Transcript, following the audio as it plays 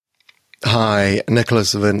Hi,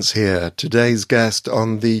 Nicholas Vince here. Today's guest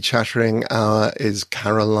on the Chattering Hour is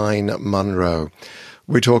Caroline Munro.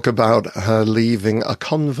 We talk about her leaving a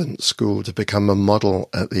convent school to become a model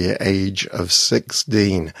at the age of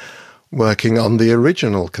 16, working on the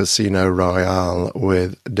original Casino Royale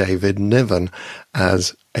with David Niven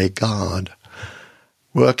as a guard,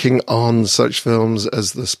 working on such films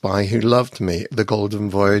as The Spy Who Loved Me, The Golden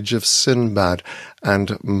Voyage of Sinbad,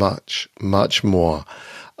 and much, much more.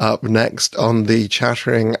 Up next on the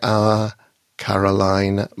Chattering Hour,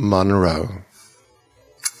 Caroline Munro.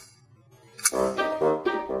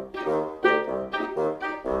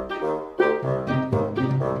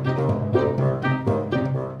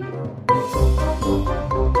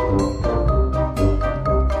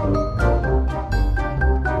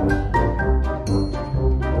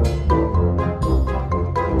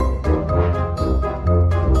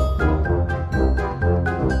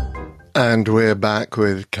 And we're back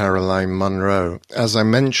with Caroline Munro. As I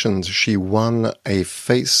mentioned, she won a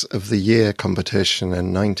Face of the Year competition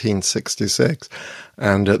in 1966.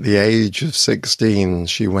 And at the age of 16,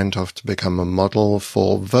 she went off to become a model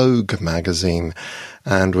for Vogue magazine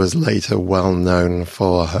and was later well known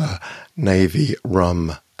for her Navy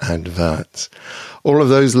rum adverts. All of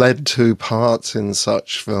those led to parts in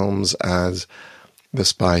such films as The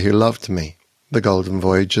Spy Who Loved Me, The Golden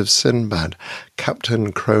Voyage of Sinbad,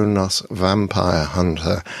 Captain Kronos, Vampire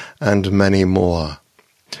Hunter, and many more.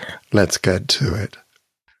 Let's get to it.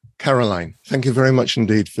 Caroline, thank you very much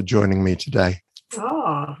indeed for joining me today.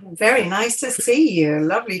 Oh, very nice to see you.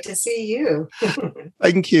 Lovely to see you.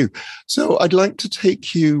 Thank you. So I'd like to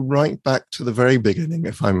take you right back to the very beginning,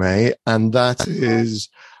 if I may, and that is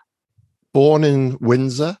born in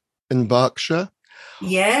Windsor in Berkshire.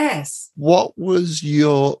 Yes. What was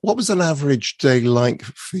an average day like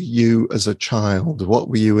for you as a child? What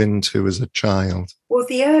were you into as a child? Well,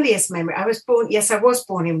 the earliest memory, I was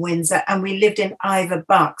born in Windsor, and we lived in Ivor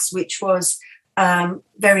Bucks, which was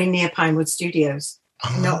very near Pinewood Studios.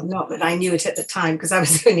 Oh. Not that I knew it at the time, because I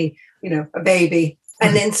was only, a baby.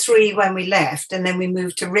 And then 3 when we left, and then we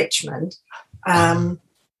moved to Richmond,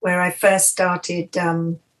 where I first started.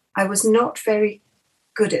 I was not very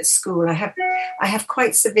good at school. I have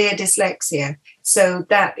quite severe dyslexia, so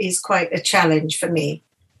that is quite a challenge for me.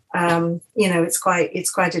 It's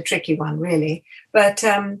quite a tricky one, really. But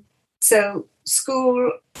so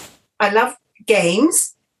school, I loved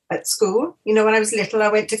games at school. When I was little, I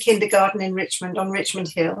went to kindergarten in Richmond on Richmond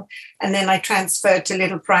Hill, and then I transferred to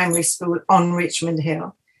little primary school on Richmond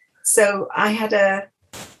Hill. So I had a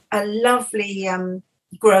lovely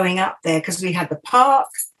growing up there, because we had the park.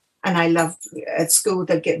 And I loved at school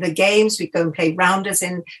the games. We'd go and play rounders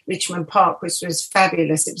in Richmond Park, which was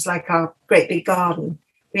fabulous. It was like our great big garden.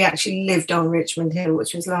 We actually lived on Richmond Hill,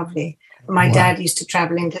 which was lovely. And my dad used to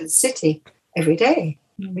travel into the city every day.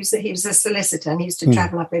 He was a solicitor, and he used to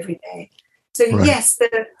travel up every day. So yes,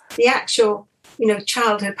 the actual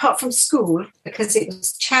childhood, apart from school, because it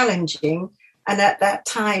was challenging, and at that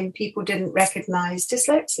time people didn't recognise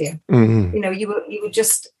dyslexia. Mm-hmm. You were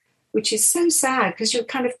just, which is so sad, because you're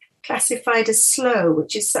kind of classified as slow,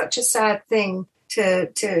 which is such a sad thing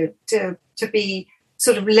to be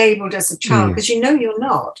sort of labelled as a child, because you're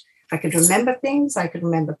not. I could remember things. I could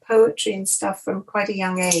remember poetry and stuff from quite a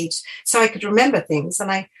young age. So I could remember things,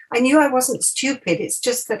 and I knew I wasn't stupid. It's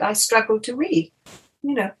just that I struggled to read,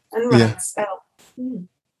 and write and spell. Mm.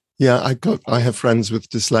 Yeah, I have friends with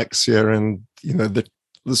dyslexia, and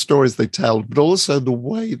the stories they tell, but also the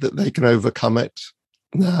way that they can overcome it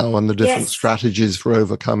now, and the different strategies for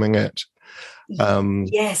overcoming it.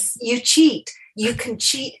 Yes, you cheat. You can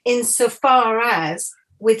cheat insofar as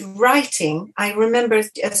with writing. I remember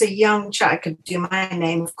as a young child, I could do my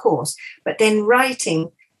name, of course, but then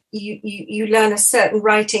writing, you learn a certain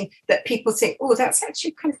writing that people think, oh, that's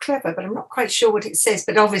actually kind of clever, but I'm not quite sure what it says,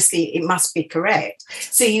 but obviously it must be correct.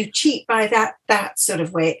 So you cheat by that sort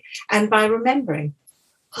of way, and by remembering.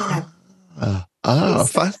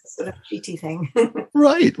 It's a sort of cheaty thing.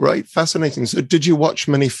 Right. Fascinating. So did you watch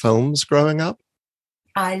many films growing up?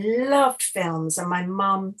 I loved films, and my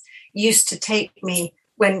mum used to take me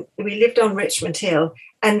when we lived on Richmond Hill,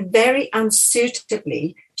 and very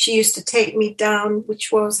unsuitably, she used to take me down,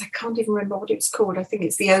 which was, I can't even remember what it was called. I think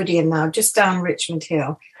it's the Odeon now, just down Richmond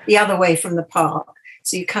Hill, the other way from the park.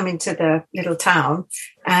 So you come into the little town,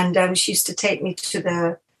 and she used to take me to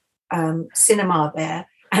the cinema there.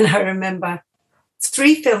 And I remember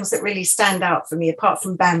 3 films that really stand out for me, apart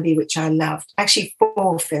from Bambi, which I loved. Actually,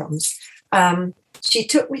 4 films. She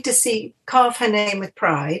took me to see Carve Her Name with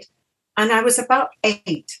Pride, and I was about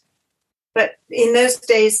 8. But in those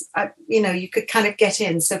days, you could kind of get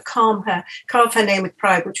in. So Carve Her Name with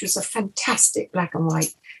Pride, which was a fantastic black and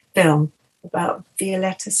white film about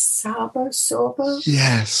Violetta Sorbo.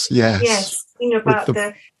 Yes.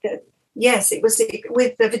 About yes, it was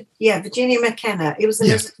with Virginia McKenna. It was the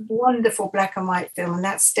most wonderful black and white film, and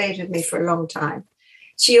that stayed with me for a long time.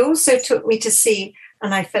 She also took me to see,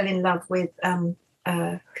 and I fell in love with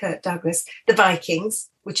Kirk Douglas, The Vikings,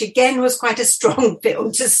 which again was quite a strong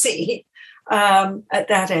film to see at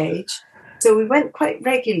that age. So we went quite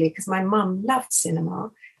regularly because my mum loved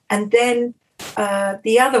cinema. And then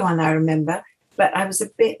the other one I remember, but it was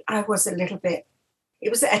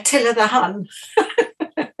Attila the Hun.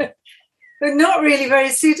 But not really very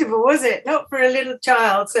suitable, was it? Not for a little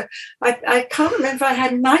child. So I can't remember if I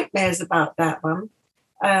had nightmares about that one.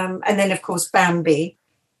 And then, of course, Bambi.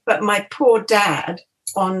 But my poor dad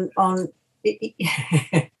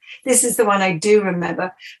this is the one I do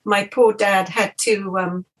remember. My poor dad had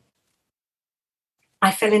to,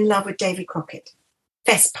 I fell in love with Davy Crockett,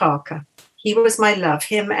 Fess Parker. He was my love.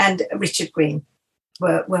 Him and Richard Green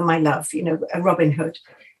were my love, Robin Hood.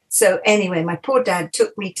 So anyway, my poor dad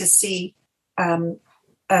took me to see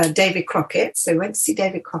David Crockett. So we went to see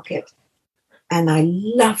David Crockett, and I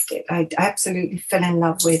loved it. I absolutely fell in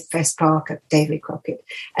love with Fess Parker, David Crockett.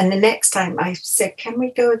 And the next time I said, can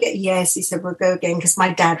we go again? Yes, he said, we'll go again, because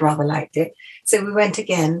my dad rather liked it. So we went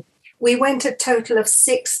again. We went a total of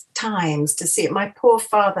 6 times to see it. My poor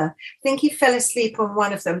father, I think he fell asleep on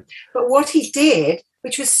one of them. But what he did,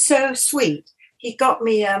 which was so sweet, he got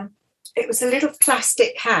me, it was a little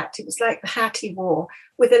plastic hat. It was like the hat he wore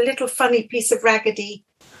with a little funny piece of raggedy,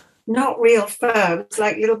 not real fur. It was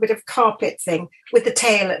like a little bit of carpet thing with the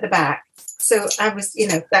tail at the back. So I was,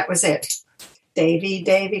 that was it.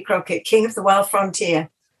 Davy Crockett, King of the Wild Frontier.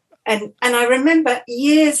 And I remember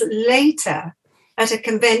years later at a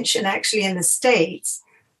convention actually in the States,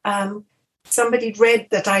 somebody read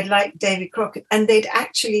that I liked Davy Crockett, and they'd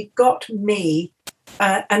actually got me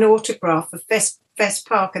an autograph of Fess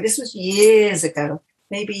Parker. This was years ago,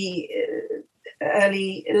 maybe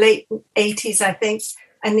late 80s, I think.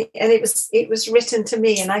 And it was written to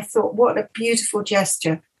me, and I thought, what a beautiful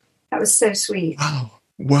gesture. That was so sweet.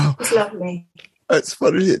 Wow. It was lovely. It's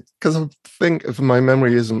funny because I think if my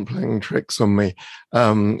memory isn't playing tricks on me,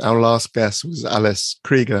 our last guest was Alice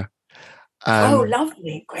Krieger.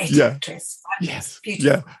 Lovely. Great actress. Yes.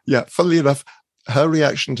 Beautiful. Yeah. Funnily enough, her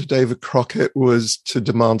reaction to David Crockett was to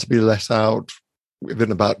demand to be let out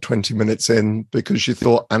within about 20 minutes in, because she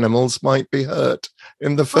thought animals might be hurt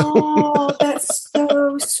in the film. Oh, that's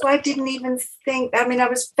so I didn't even think. I mean, I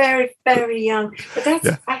was very, very young. But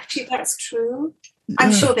that's true.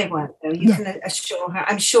 I'm sure they weren't, though. You can assure her.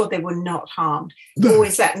 I'm sure they were not harmed. No.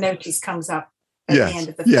 Always that notice comes up at the end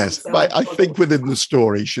of the film. Yes, so but I think within the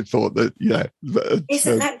story she thought that,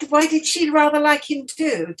 Isn't that, why did she rather like him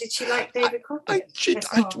too? Did she like David Crockett?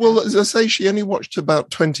 Well, as I say, she only watched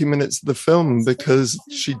about 20 minutes of the film because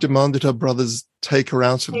she demanded her brothers take her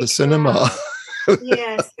out of the cinema.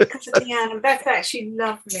 Yes, because of the animal. That's actually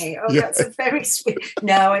lovely. Oh, that's a very sweet.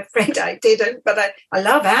 No, I'm afraid I didn't, but I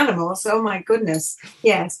love animals. Oh my goodness.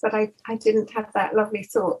 Yes, but I didn't have that lovely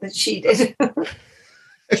thought that she did.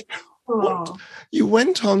 You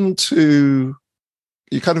went on to,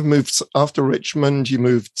 you kind of moved after Richmond, you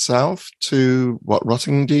moved south to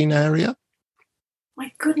Rottingdean area?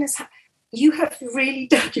 My goodness, you have really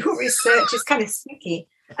done your research. It's kind of sneaky.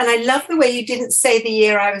 And I love the way you didn't say the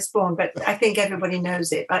year I was born, but I think everybody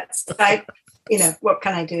knows it. But what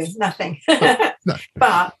can I do? Nothing. No.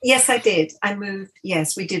 But yes, I did. I moved.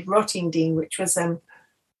 Yes, we did Rottingdean, which was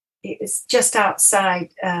it was just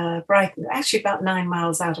outside Brighton, actually about 9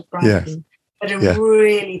 miles out of Brighton, but a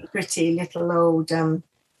really pretty little old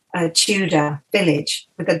Tudor village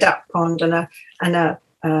with a duck pond and a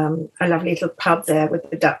lovely little pub there with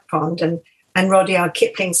the duck pond, and Rudyard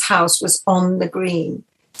Kipling's house was on the green.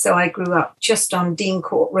 So I grew up just on Dean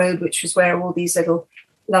Court Road, which was where all these little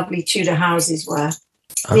lovely Tudor houses were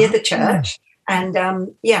near the church. And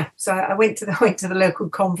so I went to the local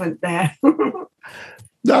convent there.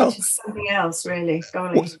 No, which is something else, really.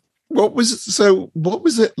 Golly. What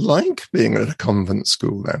was it like being at a convent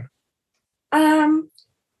school then?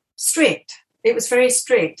 Strict. It was very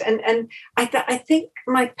strict, and I think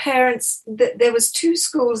my parents. There was 2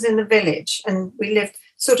 schools in the village, and we lived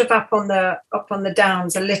sort of up on the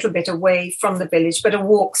downs, a little bit away from the village. But if you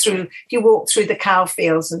walk through the cow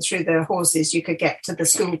fields and through the horses, you could get to the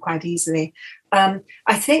school quite easily. I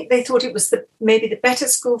think they thought it was maybe the better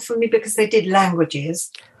school for me because they did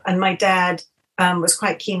languages, and my dad was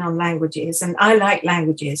quite keen on languages, and I like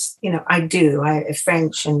languages. I do.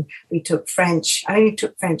 French, and we took French. I only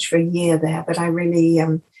took French for a year there, but I really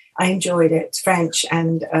I enjoyed it. French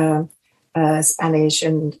and Spanish,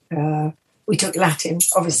 and we took Latin,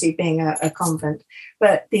 obviously being a convent.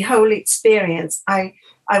 But the whole experience, I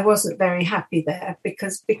wasn't very happy there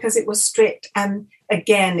because it was strict, and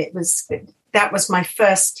again, that was my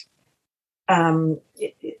first.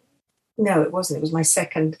 No, it wasn't. It was my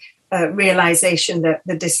second. Realization that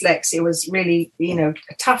the dyslexia was really,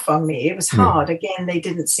 tough on me. It was hard. Again, they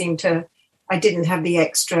didn't seem to, I didn't have the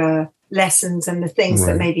extra lessons and the things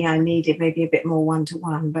that maybe I needed, maybe a bit more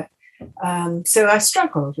one-to-one. But so I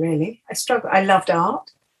struggled, really. I loved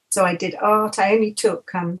art. So I did art. I only took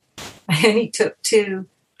two,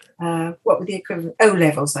 what were the equivalent?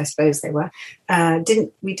 O-levels, I suppose they were.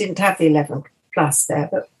 We didn't have the 11 plus there,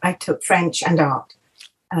 but I took French and art.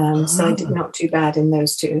 So I did not too bad in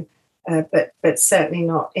those two. But certainly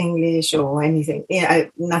not English or anything.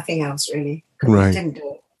 Nothing else really. Right. Didn't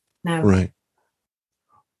do it. No. Right.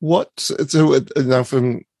 So now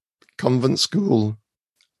from convent school,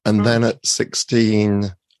 and then at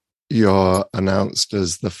 16, you're announced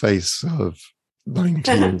as the face of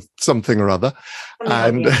 19 something or other,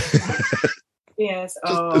 and yes,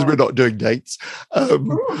 as we're not doing dates. How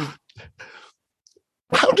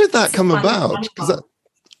did that come about?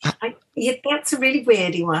 That's a really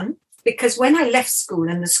weirdy one. Because when I left school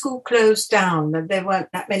and the school closed down, there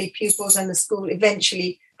weren't that many pupils and the school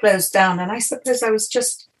eventually closed down. And I suppose I was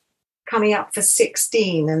just coming up for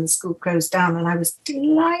 16 and the school closed down, and I was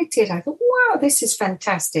delighted. I thought, wow, this is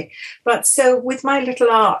fantastic. But so with my little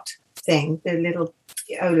art thing, the little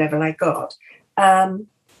O-level I got,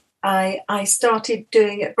 I started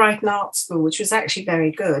doing at Brighton Art School, which was actually very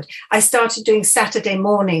good. I started doing Saturday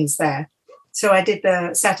mornings there. So I did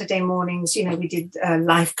the Saturday mornings, we did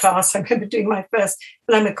life class. I remember doing my first,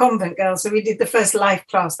 well, I'm a convent girl, so we did the first life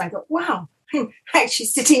class. And I thought, wow, I'm actually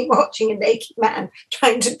sitting watching a naked man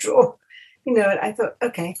trying to draw, and I thought,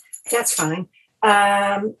 okay, that's fine.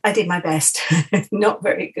 I did my best, not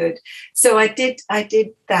very good. So I did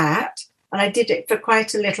that, and I did it for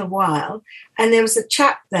quite a little while. And there was a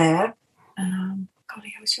chap there,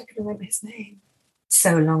 golly, I wish I could remember his name.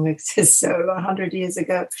 So long, 100 years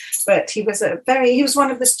ago. But he was one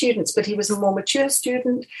of the students, but he was a more mature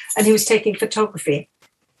student, and he was taking photography.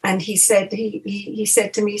 And he said, he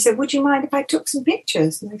said to me, would you mind if I took some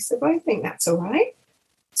pictures? And I said, well, I think that's all right.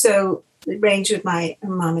 So we arranged with my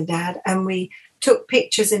mum and dad, and we took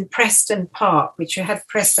pictures in Preston Park, which you had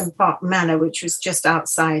Preston Park Manor, which was just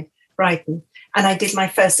outside Brighton. And I did my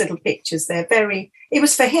first little pictures there. It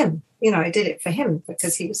was for him. I did it for him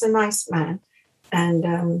because he was a nice man.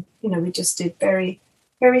 And, we just did very,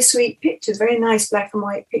 very sweet pictures, very nice black and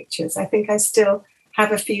white pictures. I think I still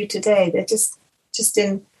have a few today. They're just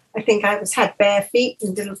in, I think I had bare feet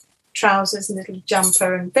and little trousers and little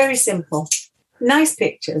jumper, and very simple. Nice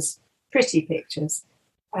pictures, pretty pictures.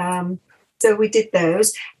 So we did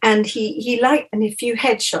those, and he liked and a few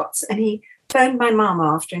headshots, and he phoned my mum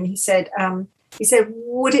after, and he said,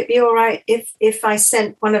 would it be all right if I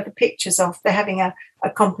sent one of the pictures off? They're having a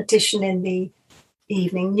competition in the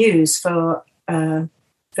evening news for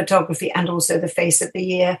photography and also the face of the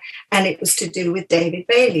year, and it was to do with David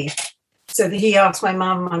Bailey. So he asked my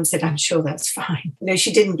mum said, I'm sure that's fine.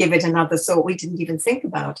 She didn't give it another thought. We didn't even think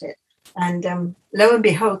about it. And lo and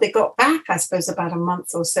behold, they got back, I suppose, about a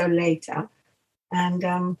month or so later,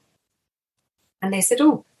 and they said,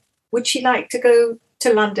 oh, would she like to go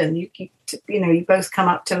to London? You both come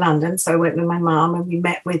up to London. So I went with my mum, and we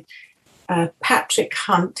met with Patrick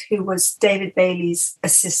Hunt, who was David Bailey's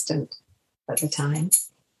assistant at the time.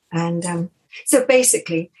 And so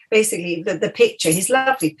basically the picture, his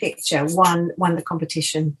lovely picture, won the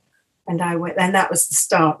competition. And I went, and that was the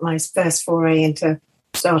start, my first foray into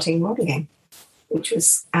starting modelling, which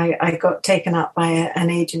was, I got taken up by an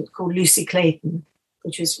agent called Lucy Clayton,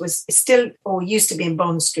 which was still, or used to be in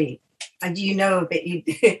Bond Street. And you know a bit, you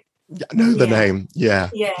know the name. Yeah.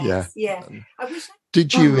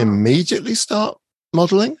 Did you immediately start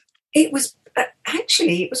modelling? It was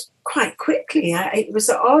actually, it was quite quickly. It was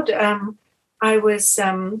odd. I was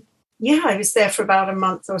there for about a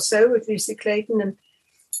month or so with Lucy Clayton,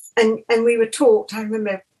 and we were taught. I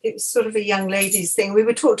remember it was sort of a young ladies thing. We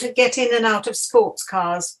were taught to get in and out of sports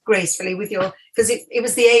cars gracefully with because it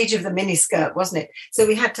was the age of the miniskirt, wasn't it? So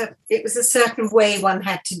we had to. It was a certain way one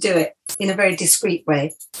had to do it in a very discreet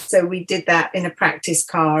way. So we did that in a practice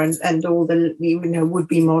car, and all the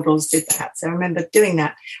would-be models did that. So I remember doing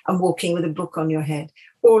that and walking with a book on your head,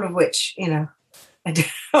 all of which And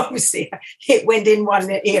obviously it went in one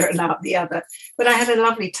ear and out the other. But I had a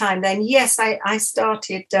lovely time then. Yes, I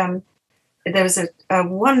started, there was a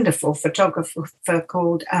wonderful photographer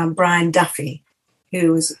called Brian Duffy,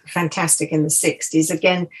 who was fantastic in the 60s.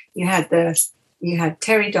 Again, you had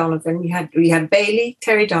Terry Donovan, you had Bailey,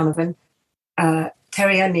 Terry Donovan,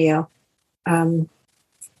 Terry O'Neill,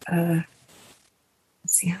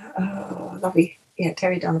 lovely,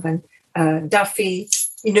 Terry Donovan, Duffy.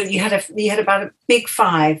 You had about a big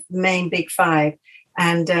five, main big five,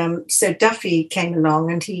 and so Duffy came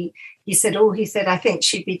along, and he said, I think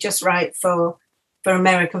she'd be just right for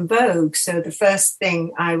American Vogue. So the first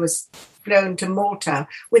thing, I was flown to Malta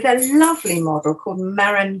with a lovely model called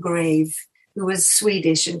Maren Grave, who was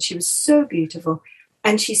Swedish, and she was so beautiful,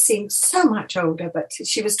 and she seemed so much older, but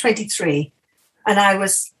she was 23, and I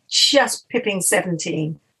was just pipping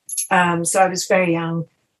 17, so I was very young.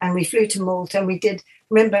 And we flew to Malta, and we did.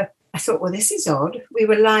 Remember, I thought, well, this is odd. We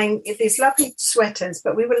were lying in these lovely sweaters,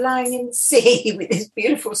 but we were lying in the sea with these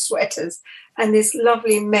beautiful sweaters and this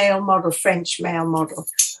lovely male model, French male model,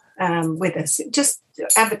 with us. Just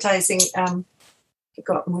advertising,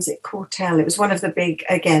 forgotten, was it Cortel? It was one of the big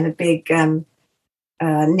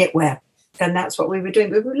knitwear. And that's what we were doing.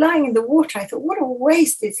 We were lying in the water. I thought, what a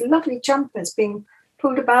waste, these lovely jumpers being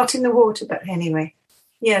pulled about in the water. But anyway,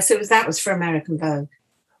 so that was for American Vogue.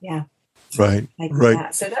 Yeah. Right.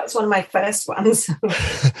 That. So that was one of my first ones.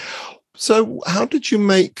 So how did you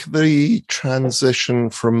make the transition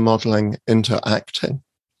from modeling into acting?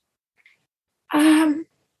 I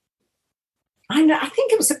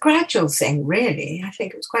think it was a gradual thing, really. I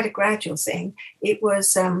think it was quite a gradual thing. It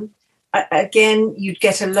was, again, you'd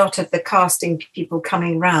get a lot of the casting people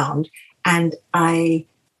coming round, and I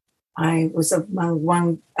was among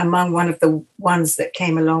one of the ones that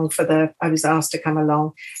came along I was asked to come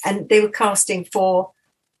along, and they were casting for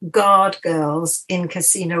guard girls in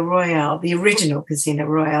Casino Royale, the original Casino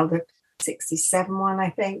Royale, the 67 one, I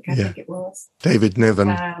think it was. David Niven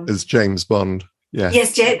as James Bond. Yeah.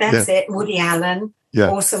 Yes, that's it. Woody Allen,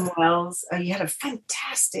 Orson Welles. You had a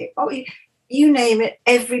fantastic, you name it,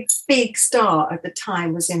 every big star at the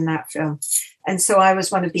time was in that film. And so I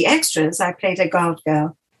was one of the extras. I played a guard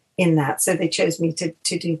girl in that, so they chose me to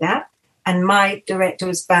do that. And my director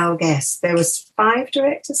was Val Guest. There was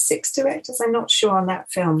 6 directors, I'm not sure, on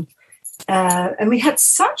that film, and we had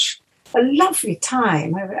such a lovely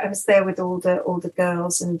time. I was there with all the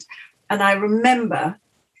girls, and I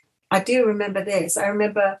do remember this. I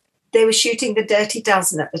remember they were shooting The Dirty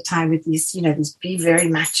Dozen at the time with these, these be very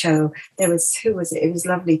macho. There was, who was it? It was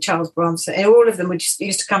lovely, Charles Bronson, and all of them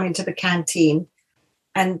used to come into the canteen.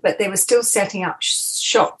 But they were still setting up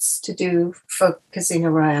shots to do for Casino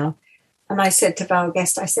Royale. And I said to Val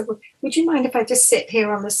Guest, well, would you mind if I just sit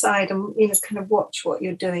here on the side and, kind of watch what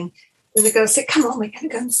you're doing? And the girl said, come on, we're going to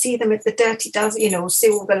go and see them at the Dirty Dozen, see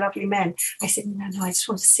all the lovely men. I said, no, I just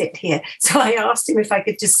want to sit here. So I asked him if I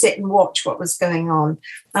could just sit and watch what was going on.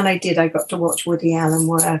 And I did. I got to watch Woody Allen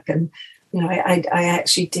work. And, I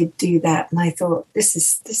actually did do that. And I thought, this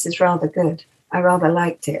is rather good. I rather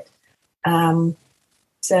liked it.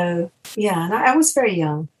 So, and I was very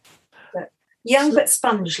young, but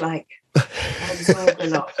sponge-like. I absorbed a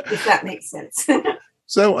lot, if that makes sense.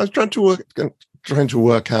 So I was trying to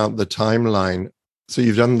work out the timeline. So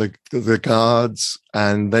you've done the guards,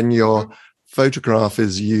 and then your photograph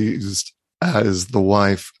is used as the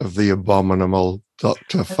wife of the abominable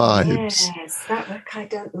Dr. Phibes. Yes, that work, I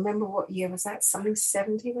don't remember what year was that. Something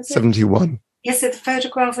 70, was it? 71. Yes, so the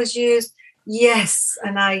photograph was used. Yes,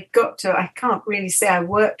 and I can't really say I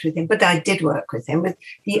worked with him, but I did work with him, with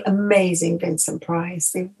the amazing Vincent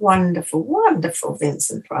Price, the wonderful, wonderful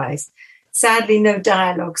Vincent Price. Sadly, no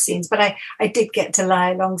dialogue scenes, but I did get to lie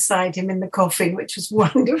alongside him in the coffin, which was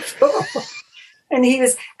wonderful. And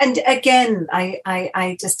again,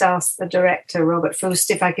 I just asked the director, Robert Frost,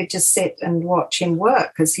 if I could just sit and watch him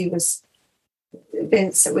work, because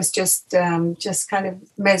Vincent was just kind of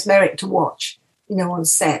mesmeric to watch. On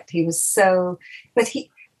set, he was so, but he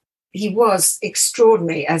was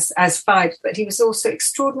extraordinary as Phibes, but he was also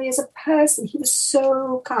extraordinary as a person. He was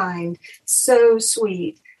so kind, so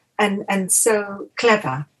sweet, and so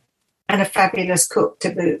clever, and a fabulous cook to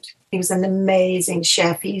boot. He was an amazing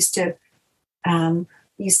chef. He used to come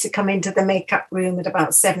into the makeup room at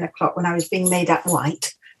about 7 o'clock when I was being made up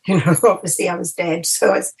white. Obviously I was dead,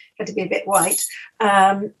 so I had to be a bit white.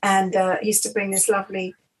 And he used to bring this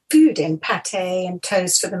lovely food in, pate and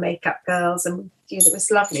toast for the makeup girls, and it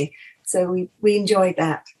was lovely. So we enjoyed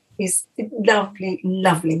that. He's a lovely,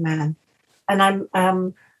 lovely man. And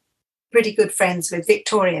I'm pretty good friends with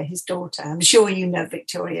Victoria, his daughter. I'm sure you know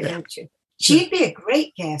Victoria, don't you? She'd be a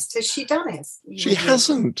great guest. Has she done it? She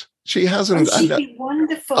hasn't. She hasn't. And she'd be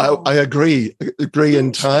wonderful. I agree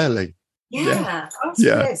entirely. Yeah. Oh,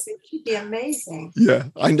 yeah. Yes, it should be amazing. Yeah.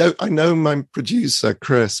 I know my producer,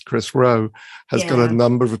 Chris Rowe, has got a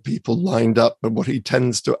number of people lined up, but what he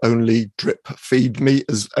tends to only drip feed me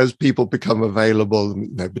as people become available,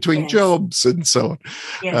 between jobs and so on.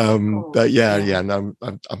 Yes, but no,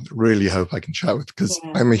 I really hope I can chat with, because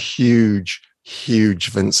I'm a huge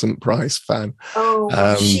Vincent Price fan. Oh,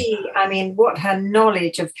 what her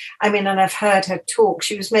knowledge of, and I've heard her talk.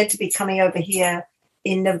 She was meant to be coming over here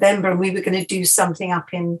in November, and we were going to do something up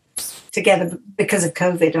together because of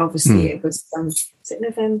COVID. Obviously, it was, is it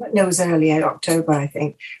November? No, it was early October, I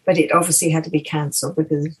think. But it obviously had to be cancelled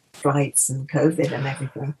because of flights and COVID and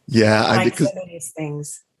everything. Yeah, because so many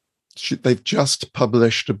things. They've just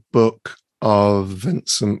published a book of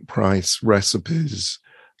Vincent Price recipes,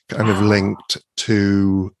 kind of linked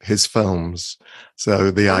to his films.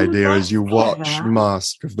 So the idea is you watch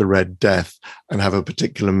Mask of the Red Death and have a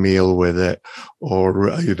particular meal with it,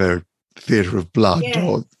 or Theatre of Blood,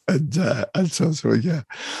 and so yeah.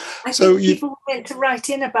 I think people were meant to write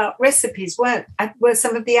in about recipes, where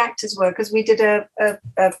some of the actors were, because we did a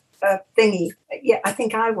thingy. Yeah, I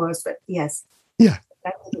think I was, but yes. Yeah.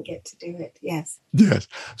 I didn't get to do it, yes. Yes.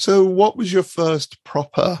 So what was your first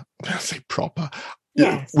proper, I say proper,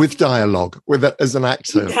 yes, with dialogue, as an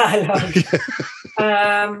actor? Dialogue.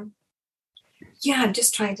 I'm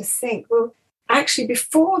just trying to think. Well, actually,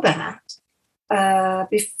 before that,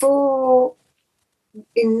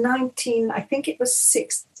 in I think it was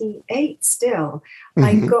 68 still,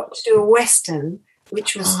 I got to do a Western,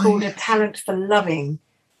 which was called A Talent for Loving,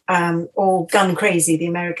 or Gun Crazy. The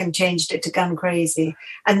American changed it to Gun Crazy.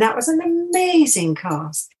 And that was an amazing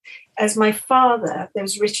cast. As my father, there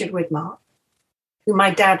was Richard Widmark, who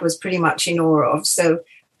my dad was pretty much in awe of. So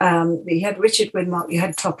we had Richard Widmark, you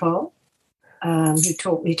had Topol, who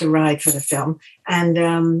taught me to ride for the film, and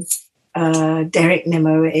Derek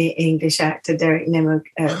Nimmo, English actor, Derek Nimmo,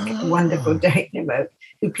 wonderful Derek Nimmo,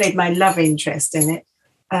 who played my love interest in it.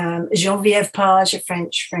 Geneviève Page,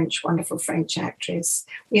 a wonderful French actress.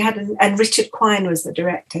 We had, and Richard Quine was the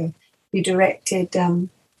director, who directed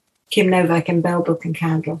Kim Novak and Bell Book and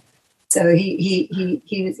Candle. So he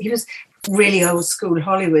was really old school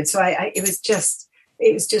Hollywood. So it was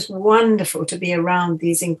just wonderful to be around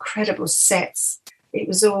these incredible sets. It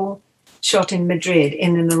was all shot in Madrid,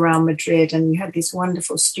 in and around Madrid, and you had these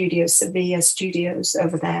wonderful studios, Sevilla studios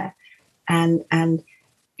over there, and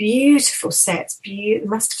beautiful sets.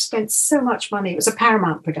 Must have spent so much money. It was a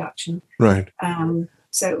Paramount production, right?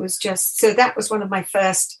 So it was so that was one of my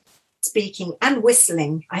first speaking and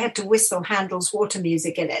whistling. I had to whistle Handel's Water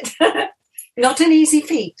Music in it. Not an easy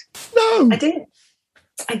feat. No, I did.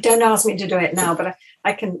 I don't ask me to do it now, but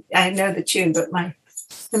I can. I know the tune, but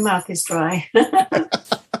the mouth is dry.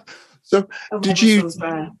 So did you?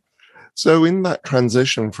 So in that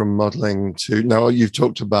transition from modelling to now, you've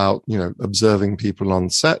talked about observing people on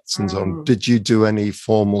sets and so on. Did you do any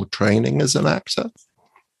formal training as an actor?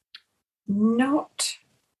 Not.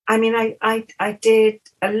 I did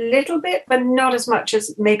a little bit, but not as much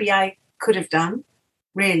as maybe I could have done,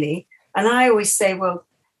 really. And I always say, well,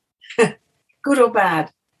 good or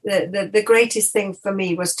bad, the greatest thing for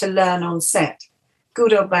me was to learn on set,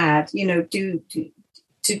 good or bad,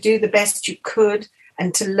 to do the best you could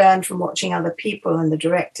and to learn from watching other people and the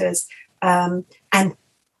directors, and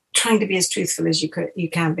trying to be as truthful as you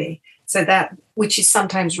can be. So that, which is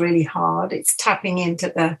sometimes really hard, it's tapping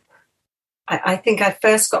into I think I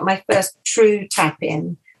first got my first true tap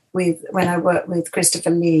in when I worked with Christopher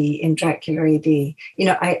Lee in Dracula A.D.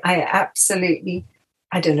 I absolutely,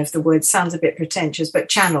 I don't know if the word sounds a bit pretentious, but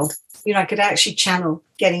channeled. I could actually channel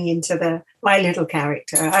getting into my little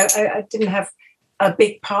character. I didn't have a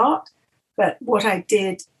big part, but what I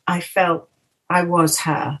did, I felt I was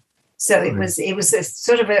her. So it was a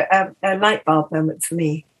sort of a light bulb moment for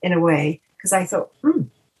me in a way, because I thought,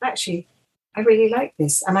 actually, I really like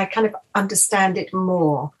this, and I kind of understand it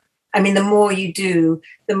more. The more you do,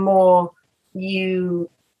 the more you,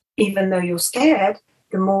 even though you're scared,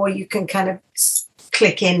 the more you can kind of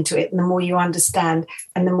click into it, and the more you understand,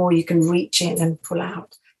 and the more you can reach in and pull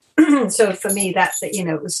out. So for me,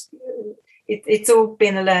 it was. It's all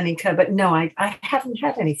been a learning curve, but no, I haven't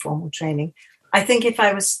had any formal training. I think if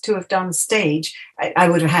I was to have done stage, I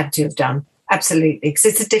would have had to have done, absolutely, because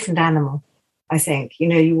it's a different animal, I think.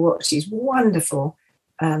 You watch these wonderful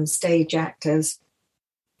stage actors,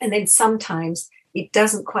 and then sometimes it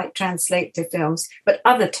doesn't quite translate to films, but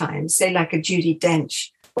other times, say like a Judi Dench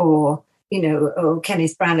or or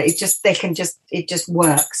Kenneth Branagh. It just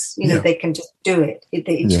works. They can just do it.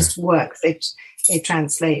 It just works. They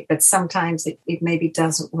translate, but sometimes it maybe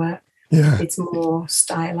doesn't work. Yeah. It's more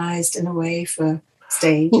stylized in a way for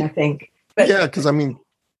stage, I think. But yeah, because I mean,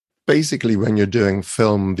 basically when you're doing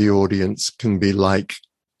film, the audience can be like,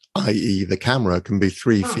 i.e. the camera can be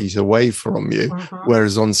 3 feet away from you.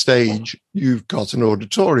 Whereas on stage, you've got an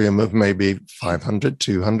auditorium of maybe 500,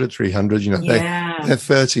 200, 300, they're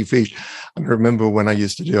 30 feet. And I remember when I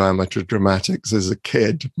used to do amateur dramatics as a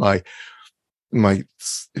kid,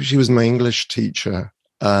 she was my English teacher.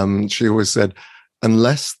 She always said,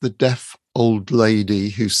 unless the deaf old lady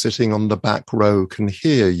who's sitting on the back row can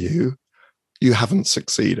hear you, you haven't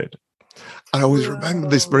succeeded. I always remember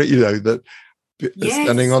this, that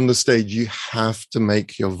standing on the stage, you have to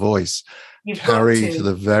make your voice carry to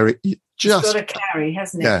the very... It's got to carry,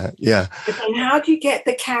 hasn't it? Yeah. But then how do you get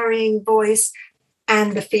the carrying voice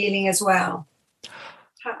and the feeling as well?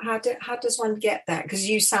 How does one get that? Because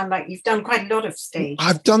you sound like you've done quite a lot of stage.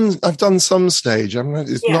 I've done some stage. I mean,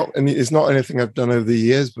 it's not anything I've done over the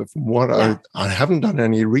years, but from what I haven't done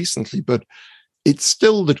any recently. But it's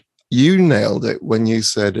still that you nailed it when you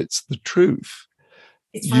said it's the truth.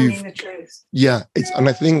 It's finding the truth. Yeah, and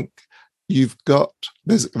I think you've got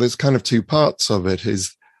there's kind of two parts of it.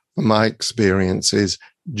 Is my experience is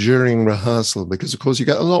during rehearsal, because of course you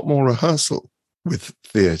get a lot more rehearsal with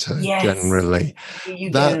theatre generally.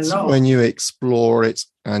 That's when you explore it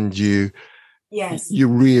and you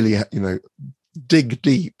really dig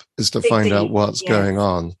deep as to find out what's going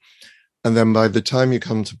on. And then by the time you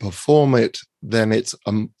come to perform it, then it's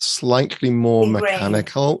slightly more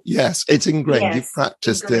mechanical. Yes, it's ingrained. You've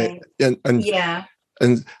practiced it.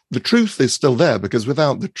 And the truth is still there, because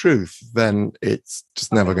without the truth, then it's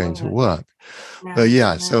just never going to work.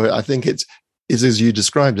 So I think it's as you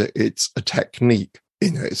described it, it's a technique.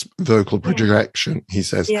 It's vocal projection, he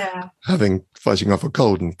says, fighting off a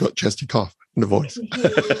cold and got chesty cough in the voice.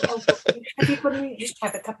 Everybody just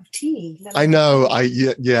have a cup of tea. I know.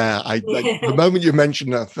 The moment you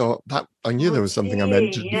mentioned it, I thought that I knew there was something I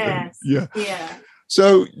meant to do. Yeah.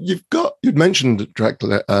 So you'd mentioned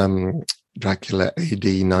Dracula A.D.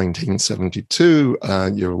 1972.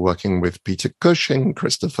 You're working with Peter Cushing,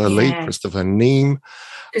 Christopher Lee, Christopher Neame.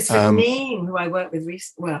 Christopher Neame, who I worked with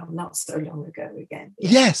not so long ago again.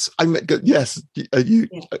 Yes, I forgot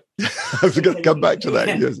to come back to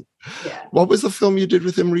that. Yes. Yeah. What was the film you did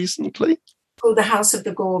with him recently? Called The House of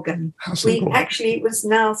the Gorgon. Actually, it was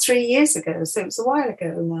now 3 years ago, so it's a while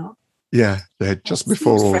ago now. Yeah, just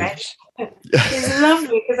before all. Fresh. It was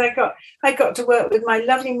lovely because I got to work with my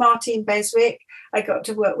lovely Martine Beswick. I got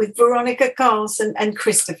to work with Veronica Carlson and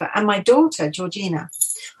Christopher and my daughter Georgina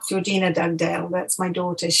Dugdale. That's my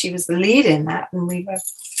daughter. She was the lead in that, and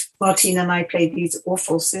Martine and I played these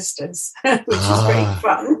awful sisters, which was great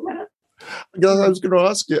fun. I was going to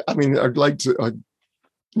ask you. I mean, I'd like to.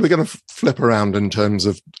 We're going to flip around in terms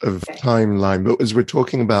of timeline, but as we're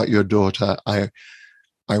talking about your daughter, I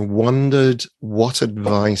wondered what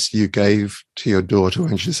advice you gave to your daughter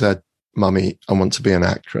when she said, "Mummy, I want to be an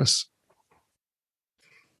actress."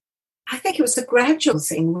 I think it was a gradual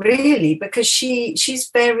thing, really, because she's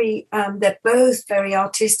very, they're both very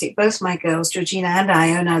artistic, both my girls, Georgina and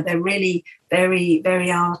Iona, they're really very,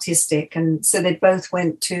 very artistic. And so they both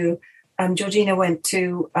went to, Georgina went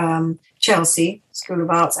to Chelsea School of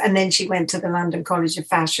Arts, and then she went to the London College of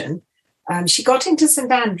Fashion. She got into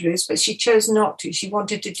St Andrews, but she chose not to. She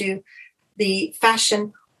wanted to do the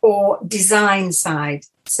fashion or design side.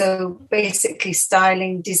 So basically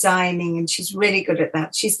styling, designing, and she's really good at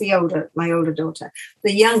that. She's my older daughter.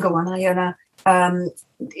 The younger one, Iona,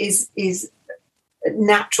 is a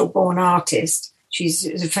natural born artist. She's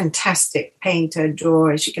a fantastic painter,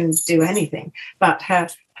 drawer. She can do anything. But her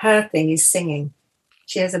thing is singing.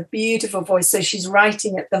 She has a beautiful voice. So she's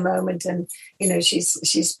writing at the moment, and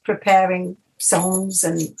she's preparing songs,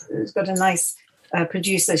 and has got a nice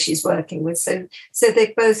producer she's working with. So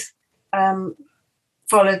they both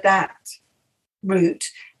followed that route.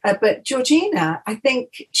 But Georgina, I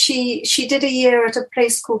think she did a year at a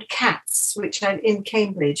place called CATS, in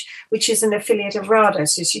Cambridge, which is an affiliate of RADA.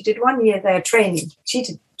 So she did 1 year there training. She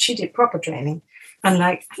did proper training,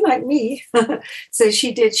 unlike me. So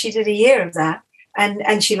she did a year of that.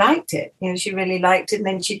 And she liked it. She really liked it. And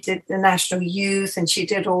then she did the National Youth, and she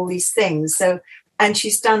did all these things. So, and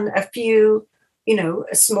she's done a few,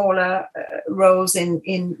 smaller roles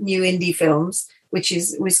in new indie films, which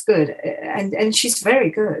was good. And she's very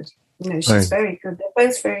good. She's very good. They're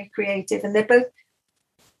both very creative, and they're both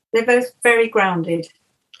very grounded.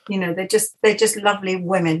 They're just lovely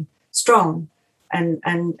women, strong.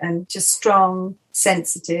 and just strong,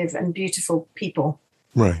 sensitive, and beautiful people.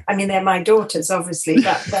 Right. I mean, they're my daughters, obviously,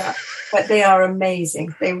 but they are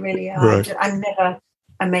amazing. They really are. Right. I'm never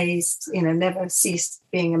amazed, never ceased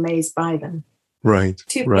being amazed by them. Right.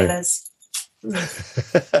 Two right. pillars.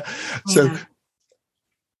 So,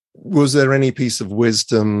 was there any piece of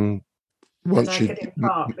wisdom once that I could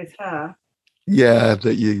impart with her? Yeah,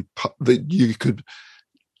 that you could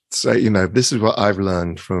say, this is what I've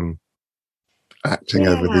learned from acting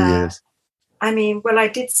over the years. I mean, well, I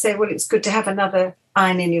did say, it's good to have another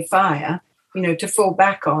iron in your fire, to fall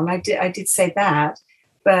back on. I did say that,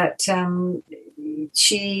 but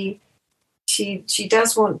she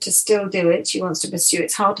does want to still do it. She wants to pursue it.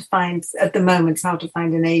 It's hard to find at the moment. It's hard to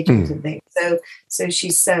find an agent and things. So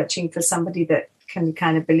she's searching for somebody that can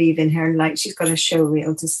kind of believe in her, and like she's got a show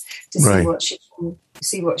reel to see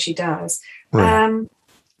what she does. Right.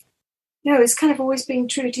 It's kind of always being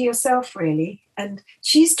true to yourself, really. And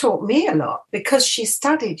she's taught me a lot because she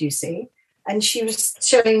studied, you see, and she was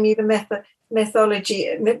showing me the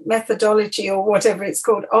methodology or whatever it's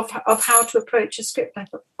called of how to approach a script. I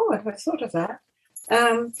thought, I've never thought of that.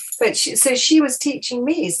 But she was teaching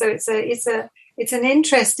me. So it's an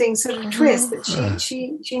interesting sort of twist that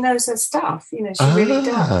she knows her stuff. She really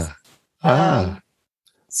does.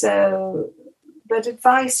 So. But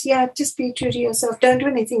advice, just be true to yourself. Don't do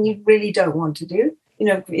anything you really don't want to do.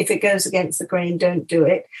 If it goes against the grain, don't do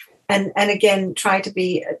it. And again, try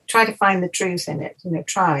to find the truth in it.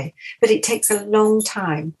 Try. But it takes a long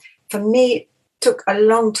time. For me, it took a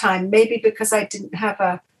long time. Maybe because I didn't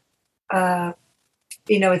have a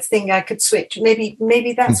thing I could switch.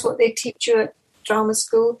 Maybe that's what they teach you at drama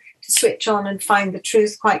school, to switch on and find the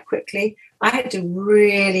truth quite quickly. I had to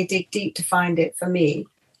really dig deep to find it for me.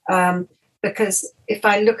 Because if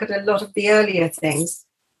I look at a lot of the earlier things,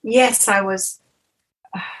 yes, I was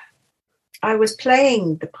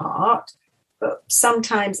playing the part, but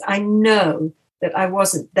sometimes I know that I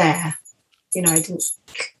wasn't there.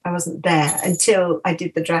 I wasn't there until I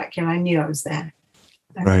did the Dracula. I knew I was there.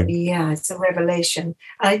 Thought, it's a revelation.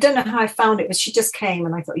 And I don't know how I found it, but she just came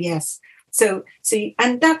and I thought, yes. So,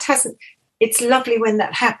 and that hasn't. It's lovely when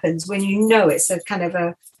that happens, when it's a kind of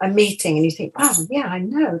a meeting and you think, oh, yeah, I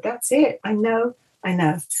know, that's it. I know.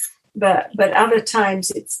 But other times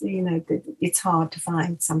it's, it's hard to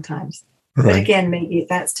find sometimes. Right. But again, maybe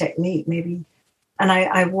that's technique, maybe. And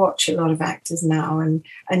I watch a lot of actors now and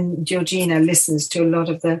Georgina listens to a lot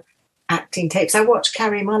of the acting tapes. I watched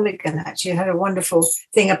Carrie Mulligan, actually. I had a wonderful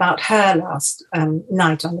thing about her last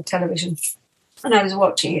night on the television. And I was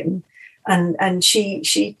watching it and she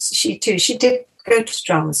too, she did go to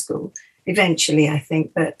drama school eventually, I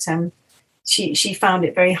think, but she found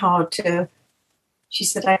it very hard she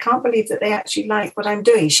said, I can't believe that they actually like what I'm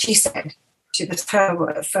doing. She said,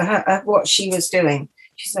 for her, what she was doing.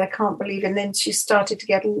 She said, I can't believe it. And then she started to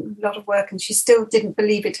get a lot of work and she still didn't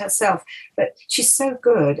believe it herself. But she's so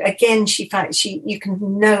good. Again, you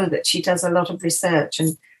can know that she does a lot of research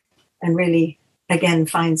and really, again,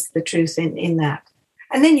 finds the truth in that.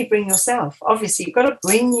 And then you bring yourself. Obviously, you've got to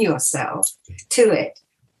bring yourself to it.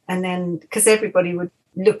 And then, because everybody would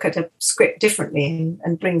look at a script differently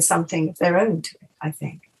and bring something of their own to it, I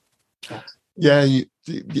think. But,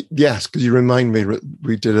 yes, because you remind me,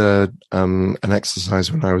 we did an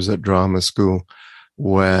exercise when I was at drama school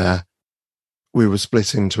where we were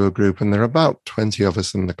split into a group and there are about 20 of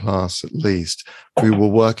us in the class at least. We were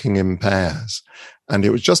working in pairs and it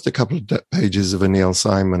was just a couple of pages of a Neil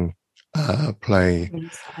Simon play.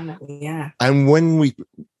 Yeah. And when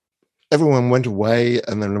everyone went away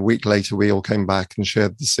and then a week later we all came back and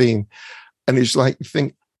shared the scene. And it's like, you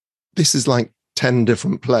think, this is like 10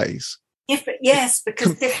 different plays. Yes,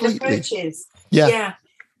 because different approaches. Yeah,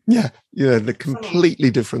 they're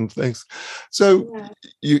completely different things. So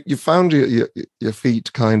you found your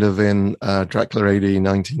feet kind of in Dracula A.D.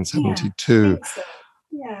 1972.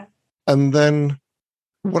 Yeah. And then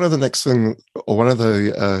one of the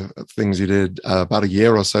things you did about a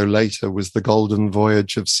year or so later was The Golden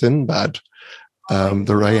Voyage of Sinbad,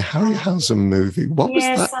 the Ray Harryhausen movie. What was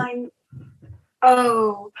that?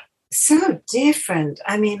 So different.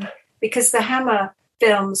 I mean, because the Hammer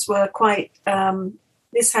films were quite,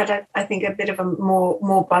 this had, I think, a bit of a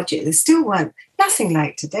more budget. They still weren't, nothing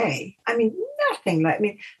like today. I mean,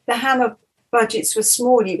 the Hammer budgets were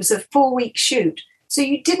small. It was a 4-week shoot. So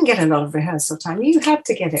you didn't get a lot of rehearsal time. You had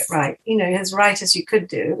to get it right, as right as you could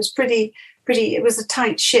do. It was pretty, it was a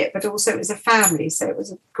tight ship, but also it was a family. So it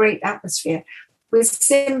was a great atmosphere. With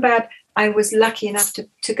Sinbad, I was lucky enough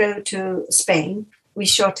to go to Spain. We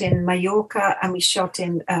shot in Mallorca and we shot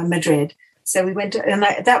in Madrid. So we went to, and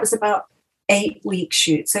that was about 8-week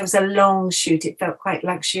shoot. So it was a long shoot. It felt quite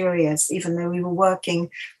luxurious, even though we were working.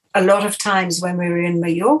 A lot of times when we were in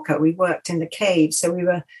Mallorca, we worked in the cave. So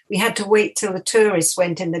we had to wait till the tourists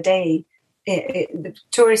went in the day. The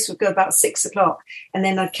tourists would go about 6 o'clock, and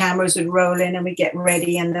then our cameras would roll in and we'd get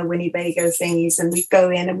ready, and the Winnebago thingies, and we'd go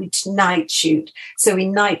in and we'd night shoot. So we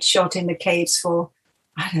night shot in the caves for,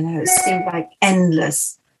 I don't know, it seemed like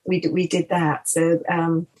endless. We did that. So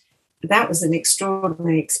that was an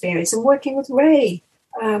extraordinary experience. And working with Ray,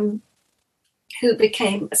 who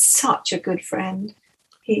became such a good friend.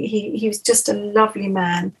 He was just a lovely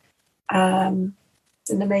man, an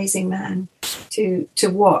amazing man to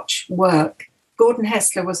watch work. Gordon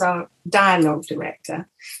Hessler was our dialogue director,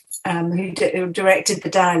 who directed the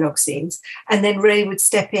dialogue scenes, and then Ray would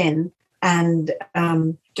step in and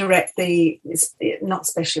direct the not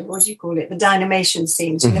special, what do you call it, the dynamation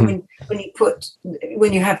scenes. Mm-hmm. You know,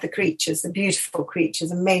 when you have the creatures, the beautiful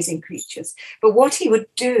creatures, amazing creatures. But what he would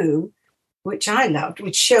do, which I loved,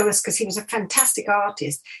 would show us, because he was a fantastic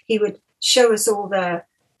artist, he would show us all the,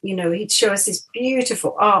 you know, he'd show us this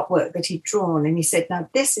beautiful artwork that he'd drawn, and he said, now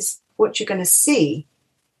this is what you're going to see,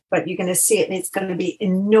 but you're going to see it and it's going to be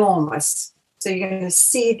enormous. So you're going to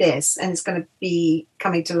see this and it's going to be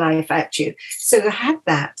coming to life at you. So I had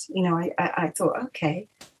that, you know, I thought, okay.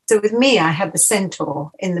 So with me, I had the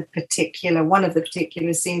centaur in one of the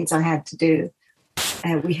particular scenes I had to do.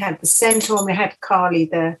 We had the centaur, and we had Kali,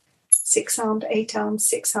 the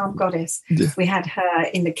 6-armed goddess. Yeah. We had her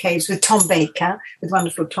in the caves with Tom Baker, with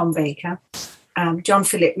wonderful Tom Baker. John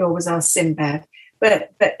Philip Law was our Sinbad.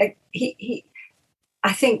 But he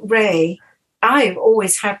I think Ray, I've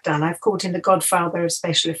called him the godfather of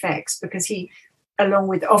special effects, because he, along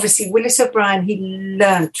with obviously Willis O'Brien, he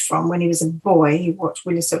learnt from when he was a boy. He watched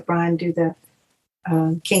Willis O'Brien do the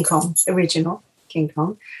King Kong, original King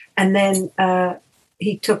Kong. And then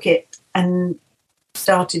he took it and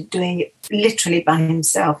started doing it literally by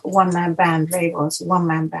himself. A one-man band, Ray was a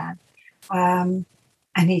one-man band.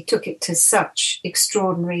 And he took it to such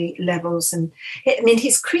extraordinary levels. And I mean,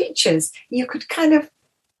 his creatures, you could kind of,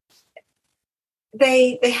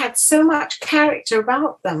 they had so much character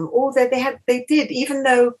about them. All that they did, even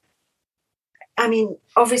though, I mean,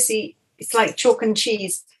 obviously it's like chalk and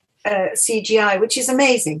cheese CGI, which is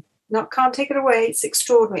amazing. Can't take it away. It's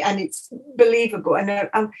extraordinary and it's believable.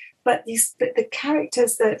 But the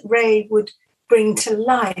characters that Ray would bring to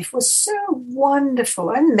life was so wonderful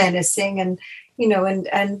and menacing, and you know,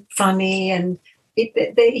 and funny, and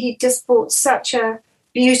he just brought such a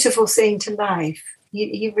beautiful thing to life.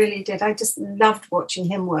 He really did. I just loved watching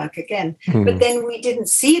him work again. Mm. But then we didn't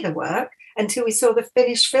see the work until we saw the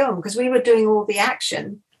finished film, because we were doing all the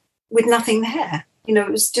action with nothing there. You know,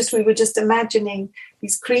 it was just, we were just imagining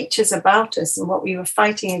these creatures about us and what we were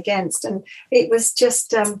fighting against. And it was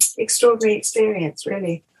just extraordinary experience,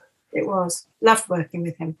 really. It was. Loved working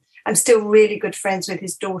with him. I'm still really good friends with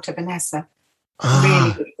his daughter, Vanessa.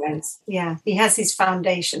 Really good friends. Yeah. He has his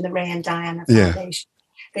foundation, the Ray and Diana Foundation.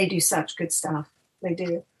 Yeah. They do such good stuff. They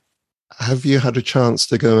do. Have you had a chance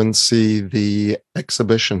to go and see the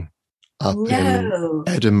exhibition up in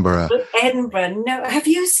Edinburgh? Edinburgh, no. Have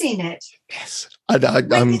you seen it? Yes.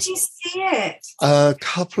 When did you see it? A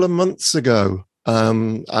couple of months ago.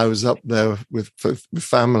 I was up there with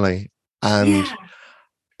family, and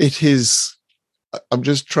it is, I'm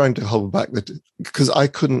just trying to hold back because I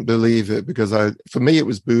couldn't believe it, because for me it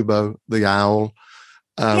was Bubo the owl.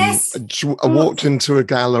 Yes. I walked into a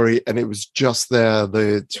gallery and it was just there,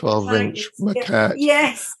 the 12-inch maquette,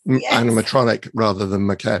 animatronic rather than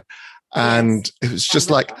maquette. And it was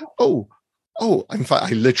just like, oh, in fact, I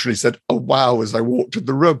literally said, oh, wow, as I walked in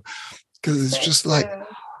the room, because it's just like,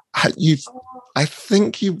 I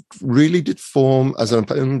think you really did form, as a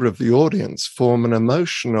member of the audience, form an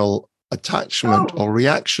emotional attachment or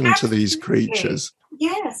reaction to these creatures.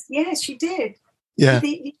 Yes, you did. Yeah,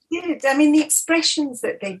 you did. I mean, the expressions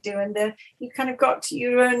that they do, and you kind of got to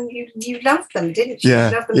your own. You loved them, didn't you? Yeah,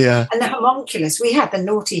 you loved them. Yeah. And the homunculus, we had the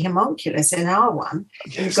naughty homunculus in our one,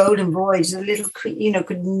 in the Golden Voyage. The little, could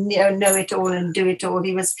know it all and do it all.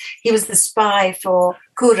 He was the spy for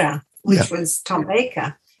Kura, which was Tom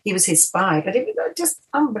Baker. He was his spy, but it was just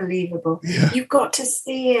unbelievable. Yeah. You've got to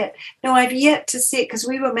see it. No, I've yet to see it, because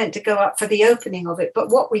we were meant to go up for the opening of it. But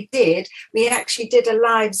what we actually did a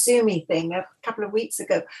live Zoomy thing a couple of weeks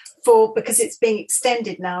ago because it's being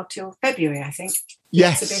extended now till February, I think.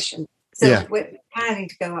 Yes. Exhibition. So we're planning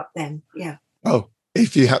to go up then. Yeah. Oh,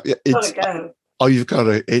 if you have, it's got to go. Oh, you've got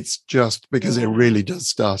to. It's just because it really does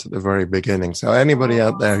start at the very beginning. So anybody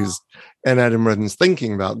out there who's in Edinburgh and is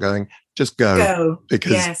thinking about going, just go. Go.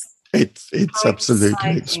 Because It's How absolutely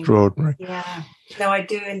exciting. extraordinary. Yeah. No, I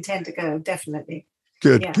do intend to go, definitely.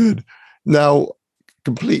 Good, Yeah. good. Now,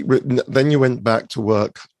 then you went back to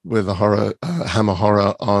work with a Hammer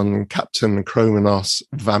Horror on Captain Kronos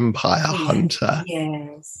Vampire Hunter.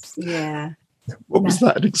 Yes. Yeah. What was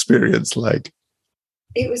that experience like?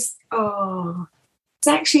 It was, it's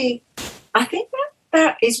actually, I think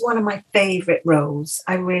that is one of my favorite roles.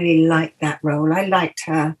 I really liked that role. I liked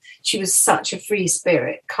her. She was such a free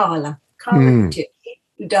spirit. Carla, who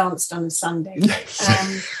danced on a Sunday. Yes.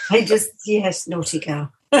 Naughty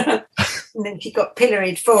girl. And then she got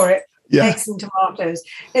pilloried for it. Yeah. Eggs and tomatoes.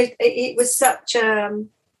 It was such a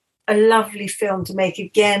lovely film to make.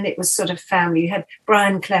 Again, it was sort of family. You had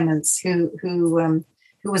Brian Clements, who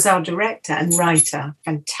was our director and writer,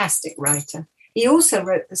 fantastic writer. He also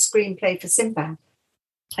wrote the screenplay for Sinbad,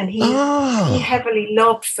 and he heavily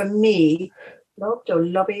lobbied for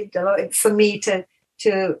me to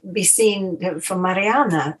be seen for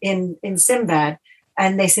Mariana in Sinbad.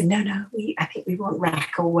 And they said, no, I think we want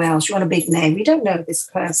Raquel Welch. We want a big name. We don't know this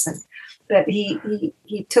person. But he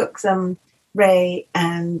took them, Ray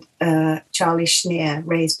and Charlie Schneer,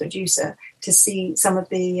 Ray's producer, to see some of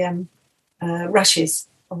the rushes.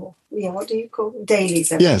 What do you call them?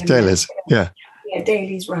 Dailies. Yes, dailies. Yeah,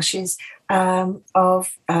 dailies, rushes of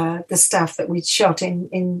the stuff that we'd shot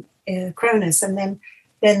in Kronos. And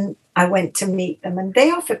then I went to meet them, and they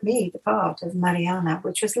offered me the part of Mariana,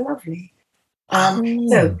 which was lovely.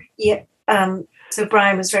 So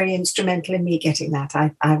Brian was very instrumental in me getting that,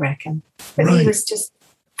 I reckon. But he was just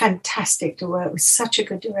fantastic to work with, such a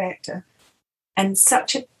good director, and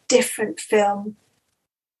such a different film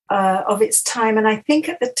of its time. And I think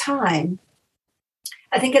at the time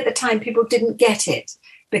people didn't get it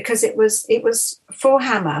because it was for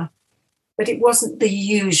Hammer, but it wasn't the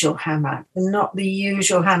usual Hammer, not the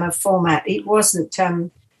usual Hammer format. It wasn't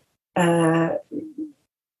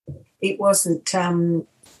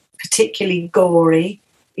particularly gory.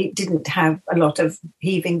 It didn't have a lot of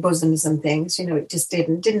heaving bosoms and things. It just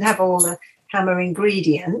didn't have all the Hammer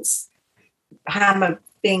ingredients. Hammer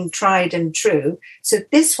being tried and true. So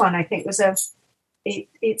this one, I think,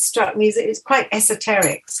 it struck me as it was quite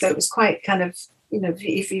esoteric. So it was quite kind of,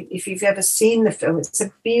 if you've ever seen the film, it's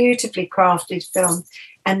a beautifully crafted film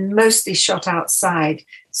and mostly shot outside.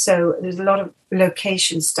 So there's a lot of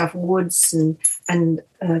location stuff, woods and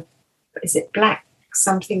is it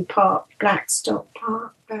Blackstock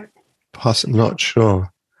Park? Possibly, not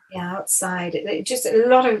sure. Yeah, outside. It just a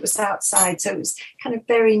lot of it was outside, so it was kind of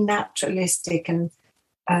very naturalistic, and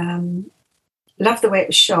loved the way it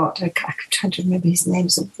was shot. I'm trying to remember his name.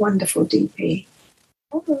 He's a wonderful DP.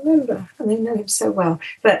 I don't remember. I know him so well,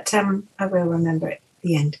 but I will remember it at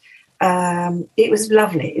the end. It was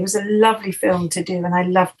lovely. It was a lovely film to do, and I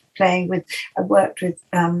loved playing with. I worked with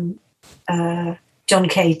John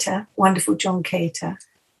Cater, wonderful John Cater,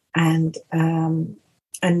 and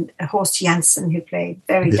Horst Janssen, who played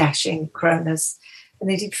very dashing Kronos. And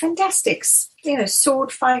they did fantastic,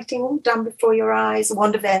 sword fighting, all done before your eyes.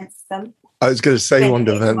 Wanda Ventham. I was going to say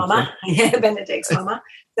Wanda Ventham. Yeah, Benedict's mama.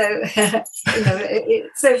 So,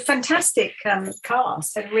 it's a fantastic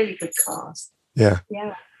cast, a really good cast. Yeah.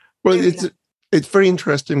 Yeah. Well, it's very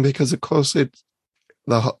interesting because, of course,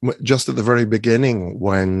 just at the very beginning,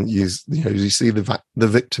 when you see the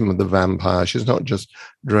victim of the vampire, she's not just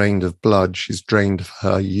drained of blood; she's drained of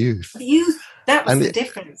her youth. That was the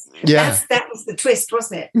difference. Yeah, that was the twist,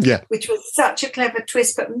 wasn't it? Yeah, which was such a clever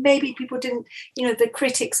twist. But maybe people didn't, the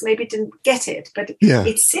critics maybe didn't get it. But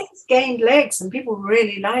it's since gained legs, and people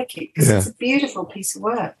really like it because it's a beautiful piece of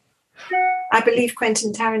work. I believe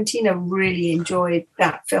Quentin Tarantino really enjoyed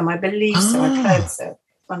that film. I believe so. I've heard so.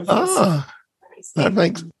 One of his.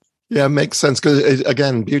 That makes sense because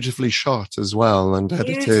again, beautifully shot as well and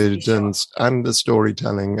edited and the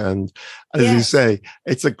storytelling, and as you say,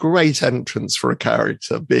 it's a great entrance for a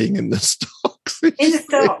character being in the stocks.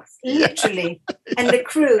 Literally. And the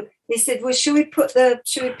crew, they said, "Well, should we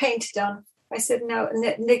paint it on?" I said, "No." And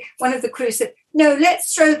one of the crew said, "No,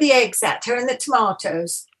 let's throw the eggs at her and the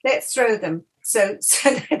tomatoes. Let's throw them." So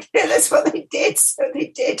that's what they did. So they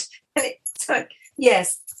did, and it's like,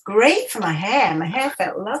 yes. Great for my hair. My hair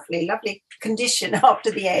felt lovely condition after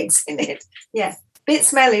the eggs in it. Yeah, bit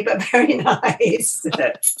smelly, but very nice.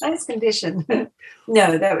 Nice condition.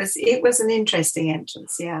 No, it was an interesting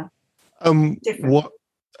entrance. Yeah. What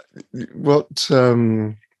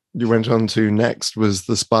you went on to next was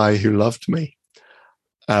The Spy Who Loved Me.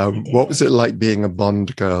 What was it like being a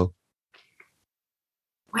Bond girl?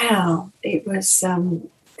 Well, it was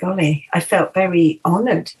golly. I felt very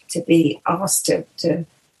honoured to be asked to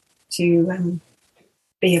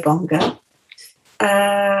be a Bond girl.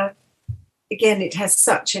 again, it has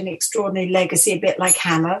such an extraordinary legacy, a bit like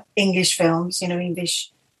Hammer, English films,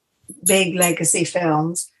 English big legacy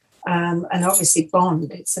films, and obviously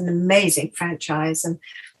Bond. It's an amazing franchise. And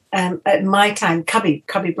at my time, Cubby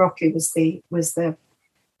Broccoli was the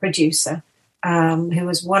producer, who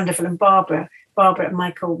was wonderful, and Barbara and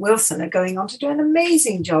Michael Wilson are going on to do an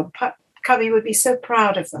amazing job. Cubby would be so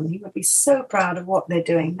proud of them. He would be so proud of what they're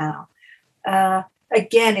doing now.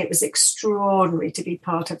 Again, it was extraordinary to be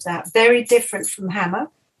part of that. Very different from Hammer,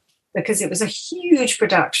 because it was a huge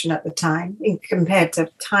production at the time compared to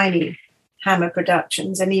tiny Hammer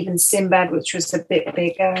productions, and even Sinbad, which was a bit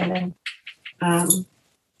bigger. And then,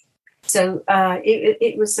 so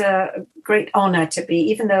it was a great honour to be,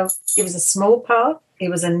 even though it was a small part, it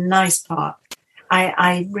was a nice part.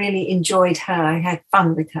 I really enjoyed her. I had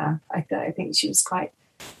fun with her. I think she was quite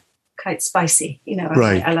spicy,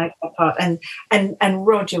 Right. I liked that part. And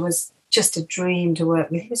Roger was just a dream to work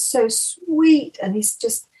with. He was so sweet, and he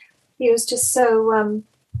was just so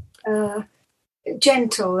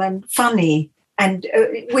gentle and funny and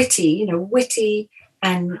witty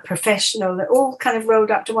and professional, all kind of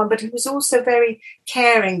rolled up to one. But he was also very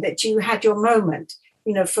caring that you had your moment,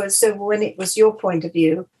 so when it was your point of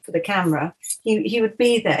view for the camera, he would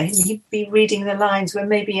be there and he'd be reading the lines where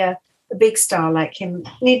maybe a big star like him, and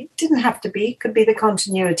he didn't have to be, could be the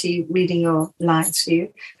continuity reading your lines for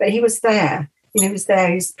you, but he was there. He was there,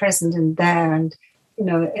 he was present and there, and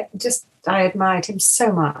I admired him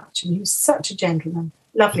so much, and he was such a gentleman,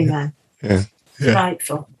 lovely man,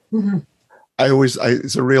 delightful. Mm-hmm.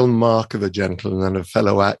 It's a real mark of a gentleman and a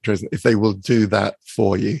fellow actor if they will do that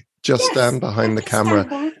for you. Just stand behind the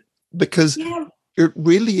camera, because it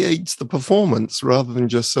really aids the performance rather than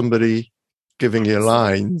just somebody giving you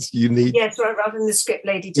lines. You need rather than the script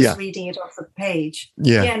lady just reading it off the page.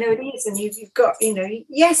 No, it is, and you've got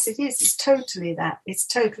yes, it is. It's totally that.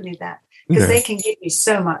 Because they can give you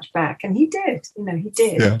so much back, and he did. He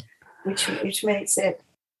did, which makes it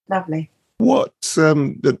lovely. What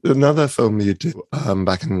another film you did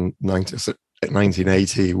back in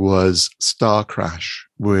 1980 was Star Crash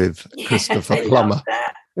with Christopher Plummer.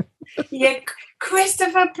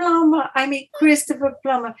 Christopher Plummer. Christopher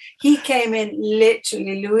Plummer. He came in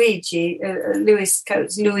literally Luigi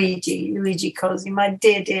Cosi, my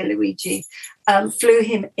dear Luigi, flew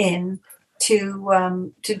him in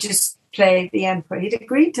to just play the Emperor. He'd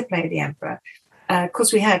agreed to play the Emperor. Of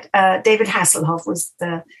course, we had David Hasselhoff was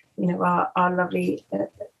the our lovely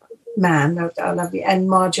man, our lovely, and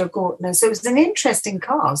Marjorie Gortner. So it was an interesting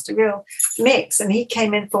cast, a real mix. And he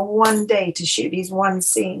came in for one day to shoot his one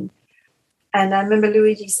scene. And I remember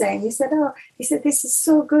Luigi saying, he said, this is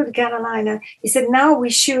so good, Carolina. He said, now we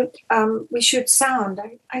shoot sound.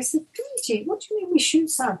 I said, Luigi, what do you mean we shoot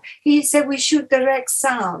sound? He said, we shoot direct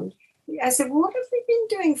sound. I said, what have we been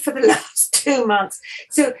doing for the last 2 months?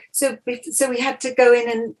 So we had to go in,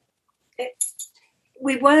 and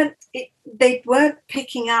they weren't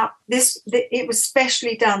picking up this. It was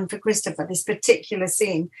specially done for Christopher, this particular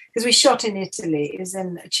scene, because we shot in Italy. It was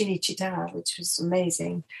in Cinecittà, which was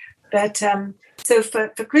amazing. But so for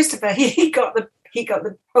Christopher, he got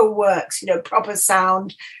the whole works, proper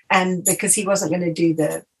sound, and because he wasn't going to do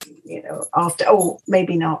the, after,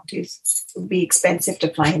 maybe not, it would be expensive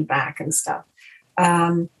to fly him back and stuff.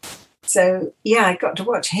 So I got to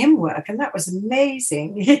watch him work, and that was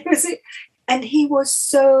amazing. And he was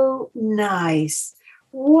so nice.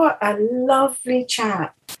 What a lovely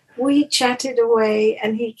chap. We chatted away,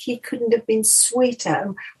 and he couldn't have been sweeter.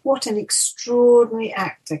 And what an extraordinary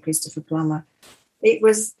actor, Christopher Plummer. It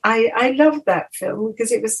was. I loved that film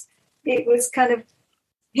because it was kind of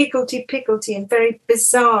higgledy-piggledy and very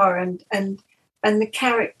bizarre, and the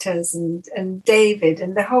characters and David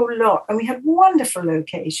and the whole lot. And we had wonderful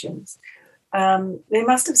locations. They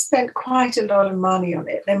must have spent quite a lot of money on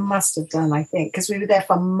it. They must have done, I think, because we were there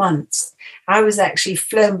for months. I was actually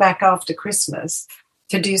flown back after Christmas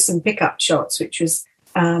to do some pickup shots, which was,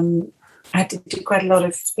 I had to do quite a lot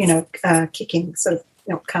of, kicking, sort of,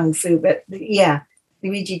 not kung fu, but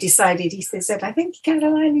Luigi decided, he said, I think,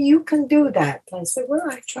 Caroline, you can do that. I said, well,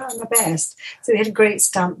 I try my best. So we had a great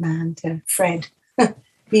stunt man, Fred.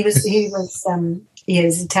 he was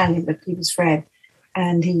Italian, but he was Fred.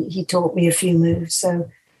 And he taught me a few moves. So,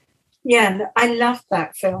 I loved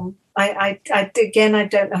that film. I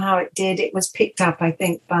don't know how it did. It was picked up, I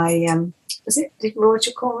think, by, did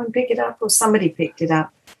Roger Corman pick it up, or somebody picked it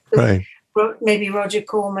up? Right. Maybe Roger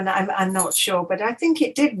Corman, I'm not sure. But I think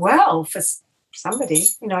it did well for somebody.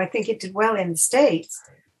 I think it did well in the States.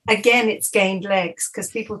 Again, it's gained legs because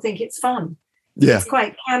people think it's fun. Yeah. It's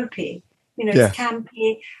quite campy. It's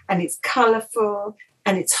campy and it's colourful.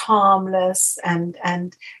 and it's harmless. And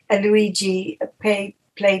Luigi played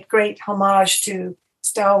great homage to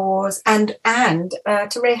Star Wars and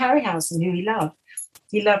to Ray Harryhausen, who he loved.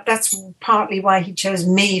 That's partly why he chose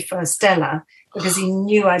me for Stella, because he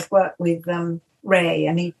knew I'd work with Ray,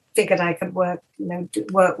 and he figured I could work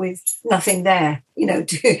with nothing there, do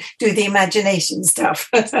the imagination stuff.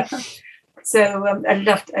 So I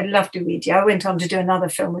loved Luigi. I went on to do another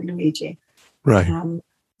film with Luigi, right,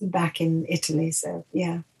 back in Italy. So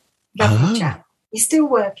yeah, lovely chap. He's still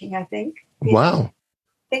working, I think. Wow.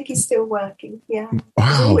 I think he's still working. Yeah, wow.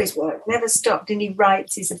 He's always worked, never stopped, and he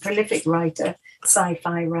writes. He's a prolific writer,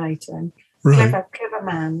 sci-fi writer, and clever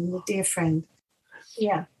man, and a dear friend.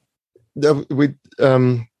 Yeah.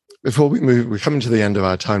 Before we move, we're coming to the end of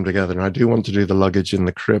our time together, and I do want to do the luggage in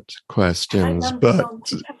the crypt questions.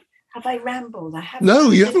 Have I rambled? I haven't.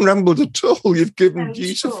 No, you haven't rambled at all. You've given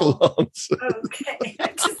beautiful answers. Okay.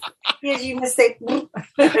 Yes, you must say. Not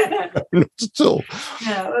at all.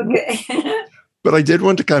 No, okay. But I did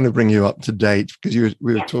want to kind of bring you up to date, because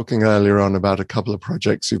we were talking earlier on about a couple of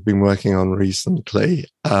projects you've been working on recently,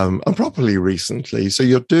 and properly recently. So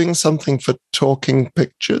you're doing something for Talking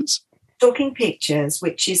Pictures? Talking Pictures,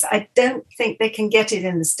 which is, I don't think they can get it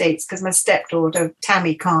in the States, because my stepdaughter,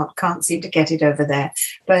 Tammy, can't seem to get it over there.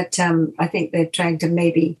 But I think they're trying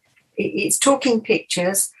to it's Talking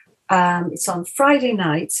Pictures. It's on Friday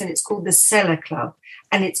nights, and it's called the Cellar Club.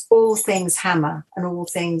 And it's all things Hammer and all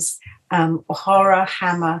things horror,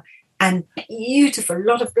 Hammer, and beautiful, a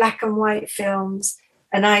lot of black and white films.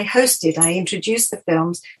 And I introduced the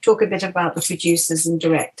films, talk a bit about the producers and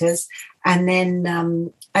directors, and then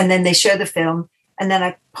they show the film, and then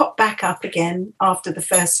I pop back up again after the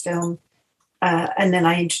first film, and then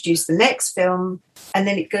I introduce the next film, and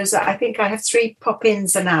then it goes. I think I have 3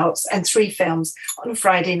 pop-ins and outs and 3 films on a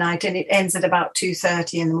Friday night, and it ends at about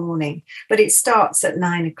 2:30 in the morning. But it starts at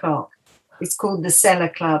 9 o'clock. It's called the Cellar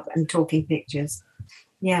Club and Talking Pictures.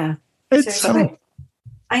 Yeah,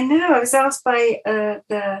 I know. I was asked by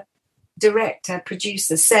the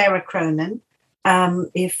producer Sarah Cronin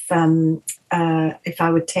if I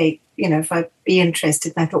would take, if I'd be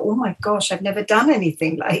interested. And I thought, oh my gosh, I've never done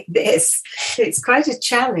anything like this. It's quite a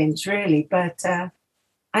challenge, really, but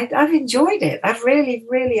I've enjoyed it. I'm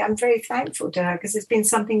very thankful to her, because it's been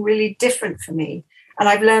something really different for me, and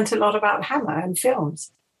I've learned a lot about Hammer and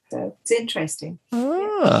films. So it's interesting.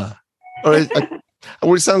 All right.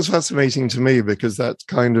 Well, it sounds fascinating to me, because that's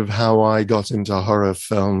kind of how I got into horror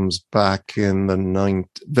films back in the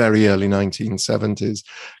very early 1970s,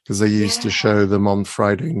 because they used to show them on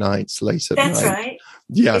Friday nights late at night. That's right.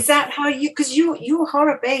 Yeah. Is that how because you're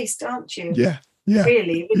horror based, aren't you? Yeah. Yeah.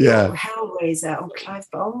 Really? With your Hellraiser or Clive.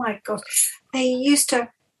 Oh my God. They used to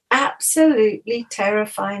absolutely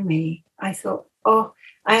terrify me. I thought,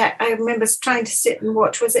 I remember trying to sit and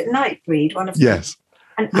watch, was it Nightbreed? One of them? Yes.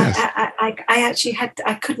 And yes. I actually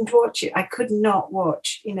I couldn't watch it. I could not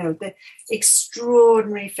watch, the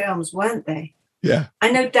extraordinary films, weren't they? Yeah.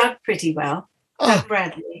 I know Doug pretty well. Doug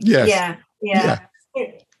Bradley. Yes. Yeah.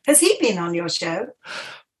 Has he been on your show?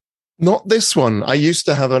 Not this one. I used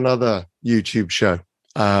to have another YouTube show,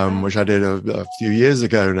 which I did a few years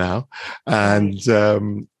ago now. And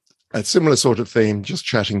a similar sort of theme, just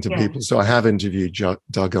chatting to people. So I have interviewed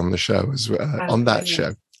Doug on the show on that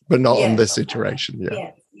show, but not on this iteration.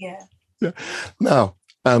 Yeah. Now,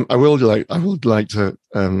 I would like to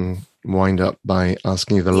wind up by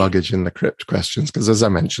asking you the luggage in the crypt questions, because as I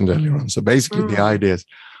mentioned earlier on, so basically the idea is,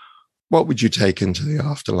 what would you take into the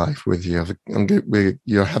afterlife with you?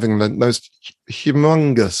 You're having the most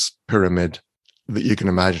humongous pyramid that you can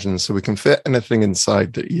imagine, so we can fit anything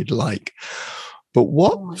inside that you'd like. But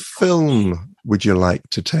what film would you like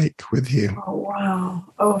to take with you? Oh, wow.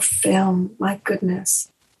 Oh, film. My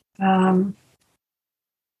goodness. I'd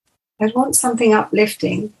want something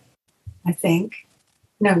uplifting, I think.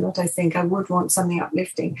 No, not I think. I would want something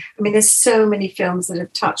uplifting. I mean, there's so many films that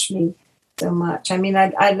have touched me so much. I mean,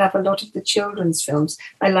 I love a lot of the children's films.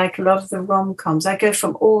 I like a lot of the rom-coms. I go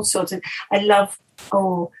from all sorts of... I love...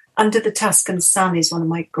 Under the Tuscan Sun is one of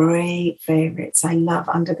my great favourites. I love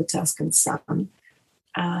Under the Tuscan Sun.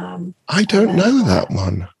 I don't know that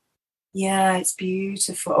one. Yeah, it's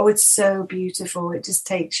beautiful. Oh, it's so beautiful. It just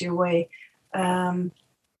takes you away. I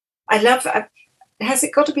love... has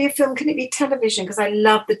it got to be a film? Can it be television? Because I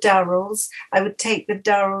love the Durrells. I would take the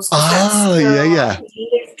Durrells.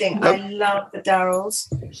 Lifting. Nope. I love the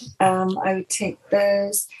Durrells. I would take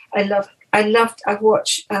those. I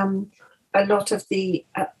watch a lot of the...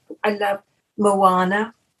 I love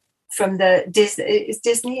Moana from the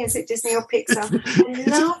Disney. Is it Disney or Pixar? I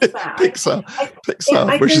love that.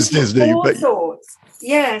 Pixar, which is Disney. But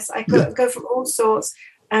Yes, I go from all sorts,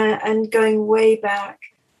 and going way back.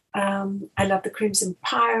 I love the Crimson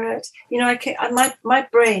Pirate. You know, my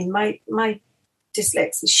brain, my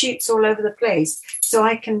dyslexia shoots all over the place, so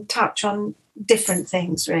I can touch on different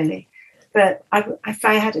things really. But if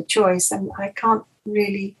I had a choice, and I can't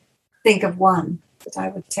really think of one that I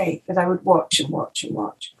would take, that I would watch and watch and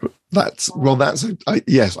watch.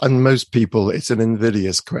 Yes, and most people, it's an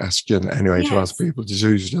invidious question anyway to ask people to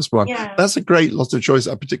choose just one. Yeah. That's a great lot of choice.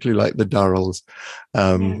 I particularly like the Durrells.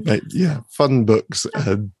 Fun books.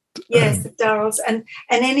 Yes, the Durrells, and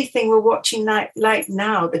anything we're watching like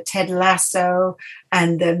now, the Ted Lasso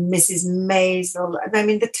and the Mrs. Maisel. I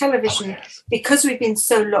mean, the television, because we've been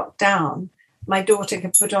so locked down, my daughter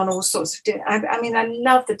can put on all sorts of. I mean, I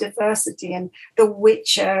love the diversity and The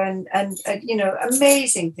Witcher and you know,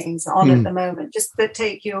 amazing things on at the moment, just that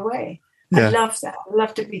take you away. I love that. I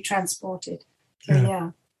love to be transported.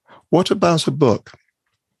 So, What about a book?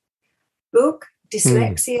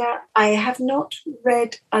 Dyslexia. I have not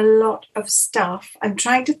read a lot of stuff. I'm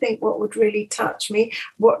trying to think what would really touch me.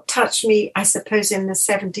 What touched me, I suppose, in the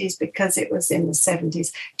 70s, because it was in the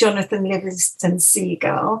 70s. Jonathan Livingston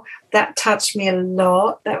Seagull. That touched me a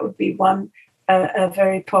lot. That would be one,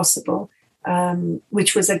 very possible,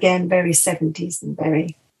 which was, again, very 70s and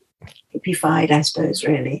very hippified, I suppose,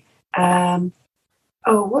 really. What's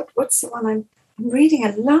the one? I'm reading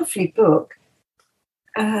a lovely book.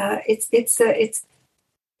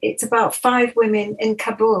 It's about 5 women in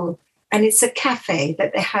Kabul, and it's a cafe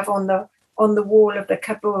that they have on the wall of the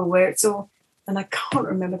Kabul, where it's all, and I can't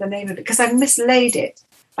remember the name of it because I've mislaid it.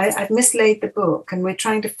 I've mislaid the book, and we're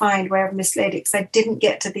trying to find where I've mislaid it because I didn't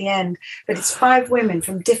get to the end. But it's 5 women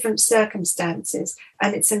from different circumstances,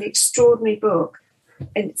 and it's an extraordinary book.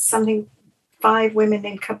 And it's something 5 women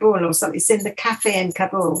in Kabul or something. It's in the cafe in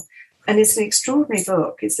Kabul, and it's an extraordinary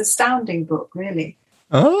book. It's an astounding book, really.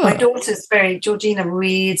 My daughter's Georgina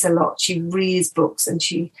reads a lot. She reads books, and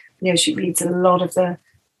she reads a lot of the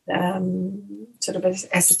sort of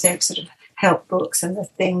esoteric sort of help books and the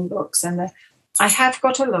thing books. And I have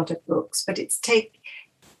got a lot of books, but it's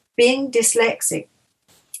being dyslexic.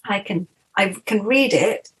 I can read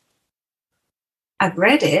it. I've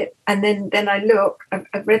read it, and then I look.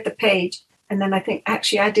 I've read the page, and then I think,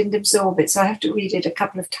 actually, I didn't absorb it, so I have to read it a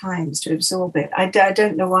couple of times to absorb it. I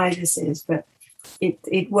don't know why this is, but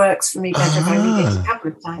it works for me better if I read it a couple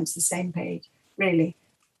of times, the same page, really.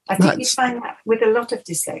 I think you find that with a lot of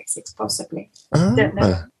dyslexics, possibly. Don't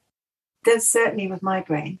know. There's certainly with my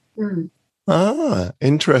brain.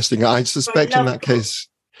 Interesting. I suspect in that case,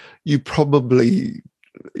 it's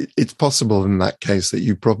possible in that case that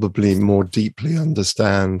you probably more deeply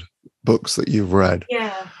understand books that you've read.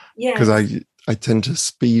 Yeah. Because I tend to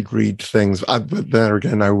speed read things, but there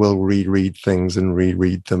again, I will reread things and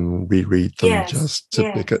reread them because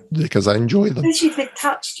I enjoy them. Especially if they've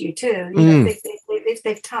touched you too. You know, if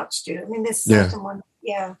they've touched you. I mean, there's certain ones,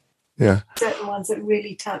 certain ones that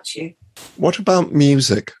really touch you. What about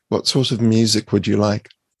music? What sort of music would you like?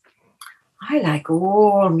 I like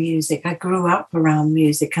all music. I grew up around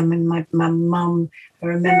music. I mean, my mum, I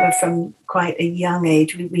remember from quite a young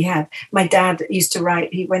age, we had, my dad used to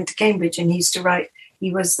write, he went to Cambridge and he used to write,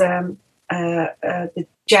 he was the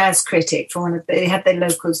jazz critic for they had their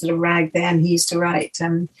local sort of rag there, and he used to write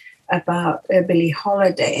about Billie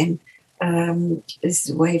Holiday, and this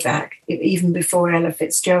is way back, even before Ella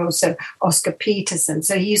Fitzgerald, so Oscar Peterson.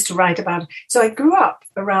 So he used to write about, so I grew up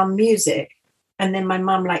around music. And then my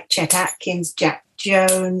mum liked Chet Atkins, Jack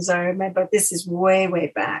Jones. I remember this is way,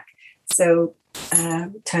 way back. So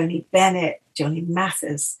Tony Bennett, Johnny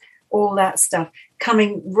Mathis, all that stuff.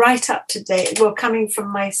 Coming right up to date. Well, coming from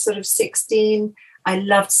my sort of 16, I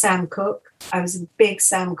loved Sam Cooke. I was a big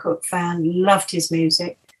Sam Cooke fan, loved his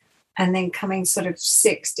music. And then coming sort of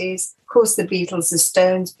 60s, of course, the Beatles, the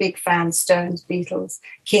Stones, big fan, Stones, Beatles,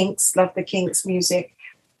 Kinks, loved the Kinks music.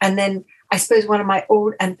 And then I suppose one of my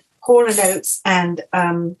old, and Hall & Oates and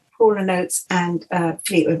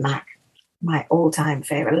Fleetwood Mac, my all-time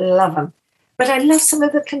favorite. I love them. But I love some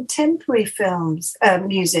of the contemporary films,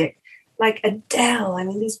 music, like Adele. I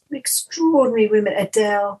mean, these extraordinary women,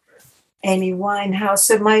 Adele, Amy Winehouse.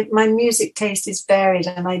 So my music taste is varied,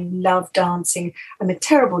 and I love dancing. I'm a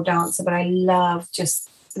terrible dancer, but I love just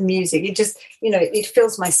the music. It just, it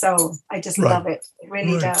fills my soul. I just love it. It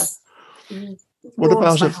really does. It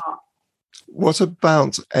warms my heart. What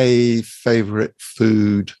about a favourite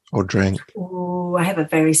food or drink? Oh, I have a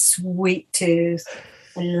very sweet tooth.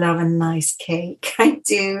 I love a nice cake. I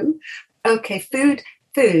do. Okay, food.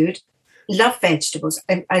 Love vegetables.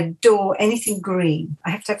 I adore anything green. I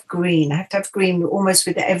have to have green. I have to have green almost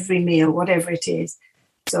with every meal, whatever it is.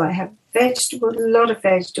 So I have vegetables, a lot of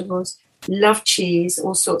vegetables. Love cheese,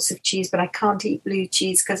 all sorts of cheese, but I can't eat blue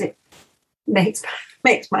cheese because it makes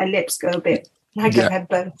my lips go a bit, like I've had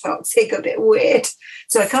Botox, they go a bit weird.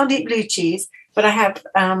 So I can't eat blue cheese, but I have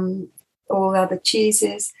all other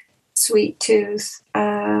cheeses, sweet tooth.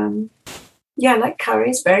 I like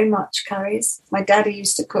curries, very much curries. My daddy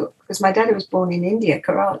used to cook, because my daddy was born in India,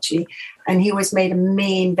 Karachi, and he always made a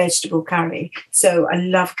mean vegetable curry. So I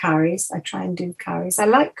love curries. I try and do curries. I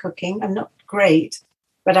like cooking. I'm not great.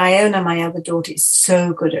 But Iona, my other daughter, is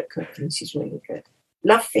so good at cooking. She's really good.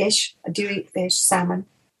 Love fish. I do eat fish, salmon.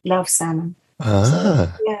 Love salmon.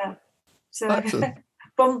 Ah. So, yeah. So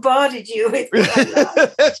bombarded you with what I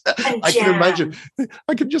love. And I jam. can imagine.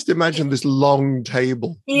 I can just imagine this long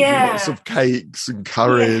table. Yeah. Lots of cakes and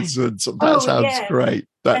curries. And that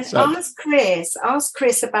sounds great. Ask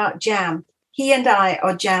Chris about jam. He and I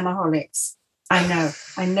are jamaholics. I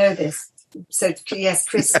know this. So yes,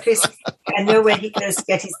 Chris, I know where he goes to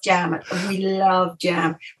get his jam. We love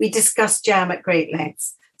jam. We discuss jam at great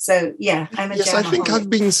lengths. So yeah, I'm a Yes, I think I've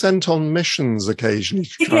been sent on missions occasionally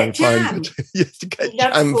to try and find it. To get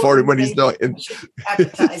jam for him when he's not in.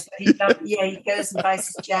 Advertise, but he goes and buys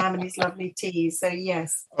his jam and his lovely tea. So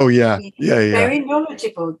yes. Oh yeah, he's very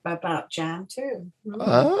knowledgeable about jam too.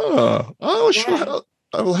 Sure.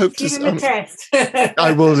 I will hope give him a test.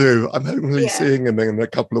 I will do. I'm hopefully seeing him in a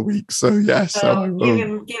couple of weeks. So yes, I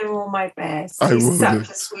will. Give him all my best. He's such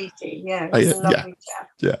a sweetie. Yeah, he's a lovely chap.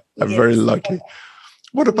 Yeah, I'm very lucky.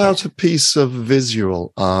 What about a piece of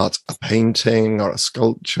visual art, a painting or a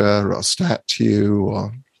sculpture or a statue?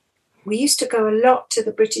 Or we used to go a lot to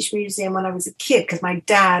the British Museum when I was a kid because my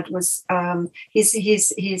dad was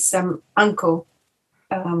his uncle.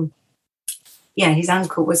 His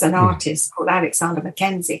uncle was an artist called Alexander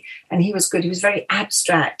Mackenzie, and he was good. He was very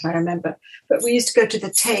abstract, I remember. But we used to go to the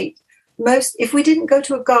Tate. If we didn't go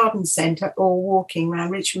to a garden centre or walking around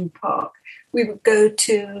Richmond Park, we would go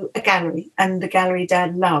to a gallery, and the gallery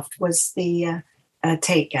Dad loved was the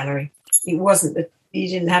Tate Gallery. It wasn't you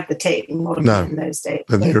didn't have the Tate model in those days.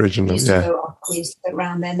 But the original, we used to go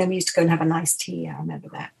around there, and then we used to go and have a nice tea. I remember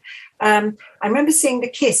that. I remember seeing The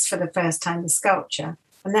Kiss for the first time, the sculpture,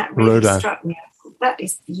 and that really struck me. That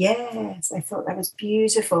is, yes, I thought that was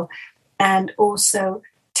beautiful. And also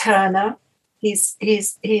Turner, his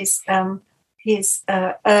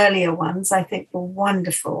earlier ones, I think, were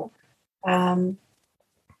wonderful.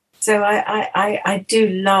 So I do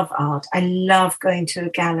love art. I love going to a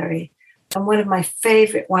gallery. And one of my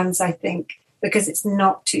favourite ones, I think, because it's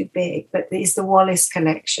not too big, but is the Wallace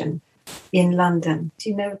collection in London. Do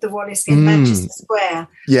you know the Wallace in Manchester Square?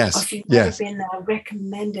 Yes. If you've never been there, I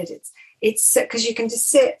recommend it. It's because you can just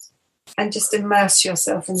sit and just immerse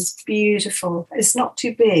yourself, and it's beautiful. It's not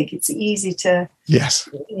too big. It's easy to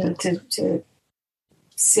to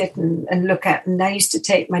sit and look at. And I used to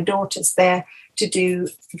take my daughters there to do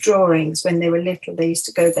drawings when they were little. They used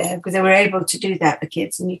to go there because they were able to do that, the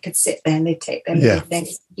kids, and you could sit there and they take their little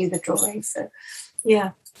things to do the drawings. So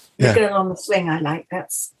the girl on the swing, I like.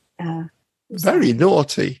 That's very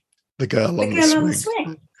naughty. The girl on the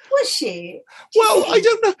swing. Was she? I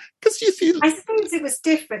don't know, because you feel. I suppose it was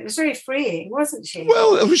different. It was very freeing, wasn't she?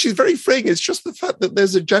 Well, she's very freeing. It's just the fact that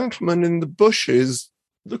there's a gentleman in the bushes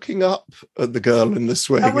looking up at the girl in the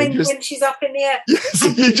swing. Oh, when she's up in the air. Yes,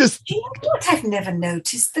 you know what? I've never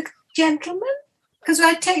noticed the gentleman, because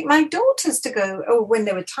I take my daughters to go. When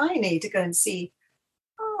they were tiny, to go and see.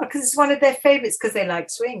 Because it's one of their favourites, because they like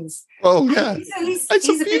swings. Oh yeah, he's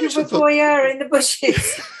a bit of a voyeur in the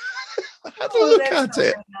bushes. Have a look at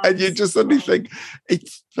it, nice. And you just suddenly think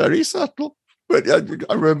it's very subtle. But I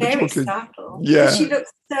remember very talking. Subtle. Yeah, she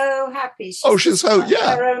looks so happy. She's so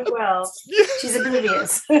her own world. Yeah. She's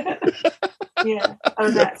oblivious. Yeah.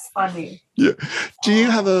 Oh, that's funny. Yeah. Do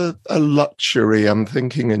you have a luxury? I'm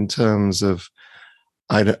thinking in terms of.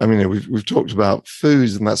 We've talked about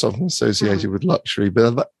foods, and that's often associated with luxury.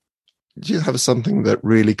 But do you have something that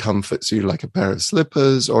really comforts you, like a pair of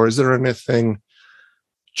slippers, or is there anything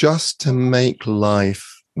just to make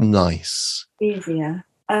life nice? Easier.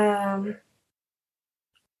 I'm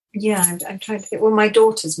trying to think. Well, my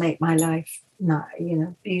daughters make my life,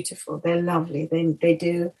 beautiful. They're lovely. They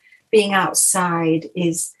do. Being outside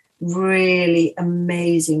is really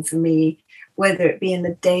amazing for me, whether it be in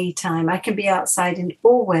the daytime. I can be outside in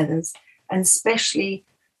all weathers, and especially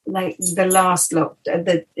like the last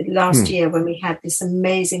year when we had this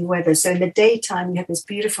amazing weather. So in the daytime, you have this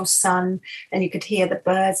beautiful sun, and you could hear the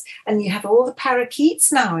birds, and you have all the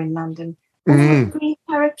parakeets now in London. green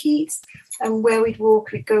parakeets. And where we'd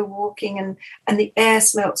go walking, and the air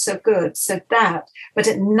smelt so good. But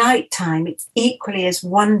at night time, it's equally as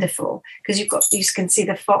wonderful because you can see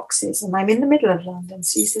the foxes, and I'm in the middle of London,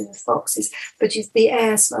 so you see the foxes, but the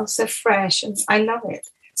air smells so fresh, and I love it.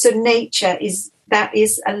 So nature is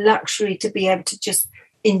a luxury, to be able to just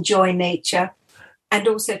enjoy nature, and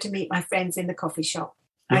also to meet my friends in the coffee shop.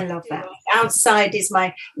 I love that. Outside is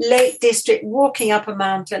my Lake District, walking up a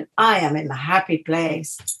mountain. I am in a happy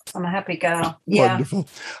place. I'm a happy girl. Yeah. Wonderful.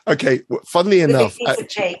 Okay, funnily enough. With a piece of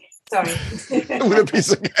cake. Sorry. With a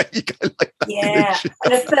piece of cake. I like that. Yeah,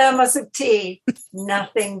 and a thermos of tea.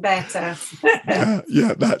 Nothing better.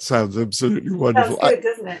 yeah, that sounds absolutely wonderful. Sounds good,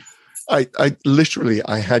 doesn't it?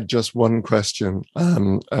 I had just one question,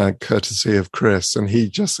 courtesy of Chris, and he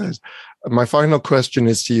just says, my final question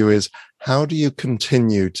to you is, how do you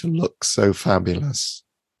continue to look so fabulous?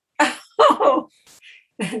 Oh,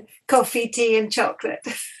 coffee, tea, and chocolate.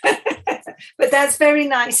 But that's very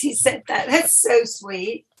nice. He said that. That's so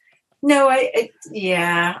sweet. No, I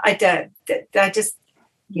don't.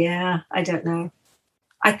 I don't know.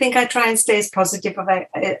 I think I try and stay as positive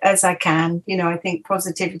as I can. I think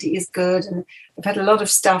positivity is good. And I've had a lot of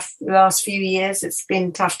stuff the last few years. It's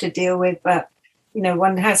been tough to deal with, but,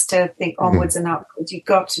 one has to think onwards and upwards. You've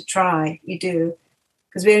got to try. You do.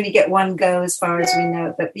 Because we only get one go as far as we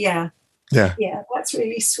know. But yeah, that's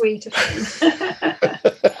really sweet of him.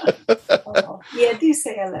 Do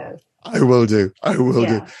say hello. I will do.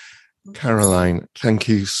 Caroline, thank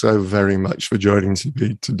you so very much for joining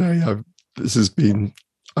me today.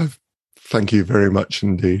 Thank you very much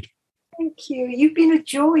indeed. Thank you. You've been a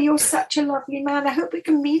joy. You're such a lovely man. I hope we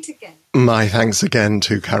can meet again. My thanks again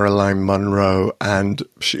to Caroline Munro, and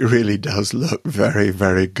she really does look very,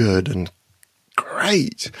 very good and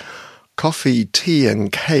great. Coffee, tea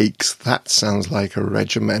and cakes, that sounds like a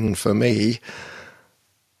regimen for me.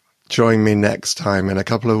 Join me next time in a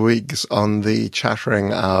couple of weeks on the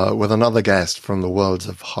Chattering Hour with another guest from the worlds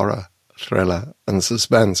of horror, thriller and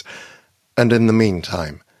suspense. And in the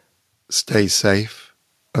meantime, stay safe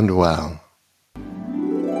and well.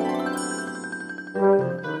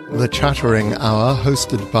 The Chattering Hour,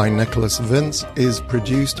 hosted by Nicholas Vince, is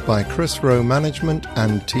produced by Chris Rowe Management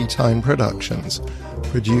and Tea Time Productions.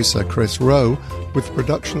 Producer Chris Rowe, with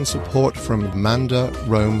production support from Amanda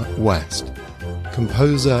Rome West.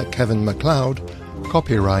 Composer Kevin MacLeod.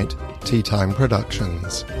 Copyright Tea Time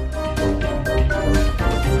Productions.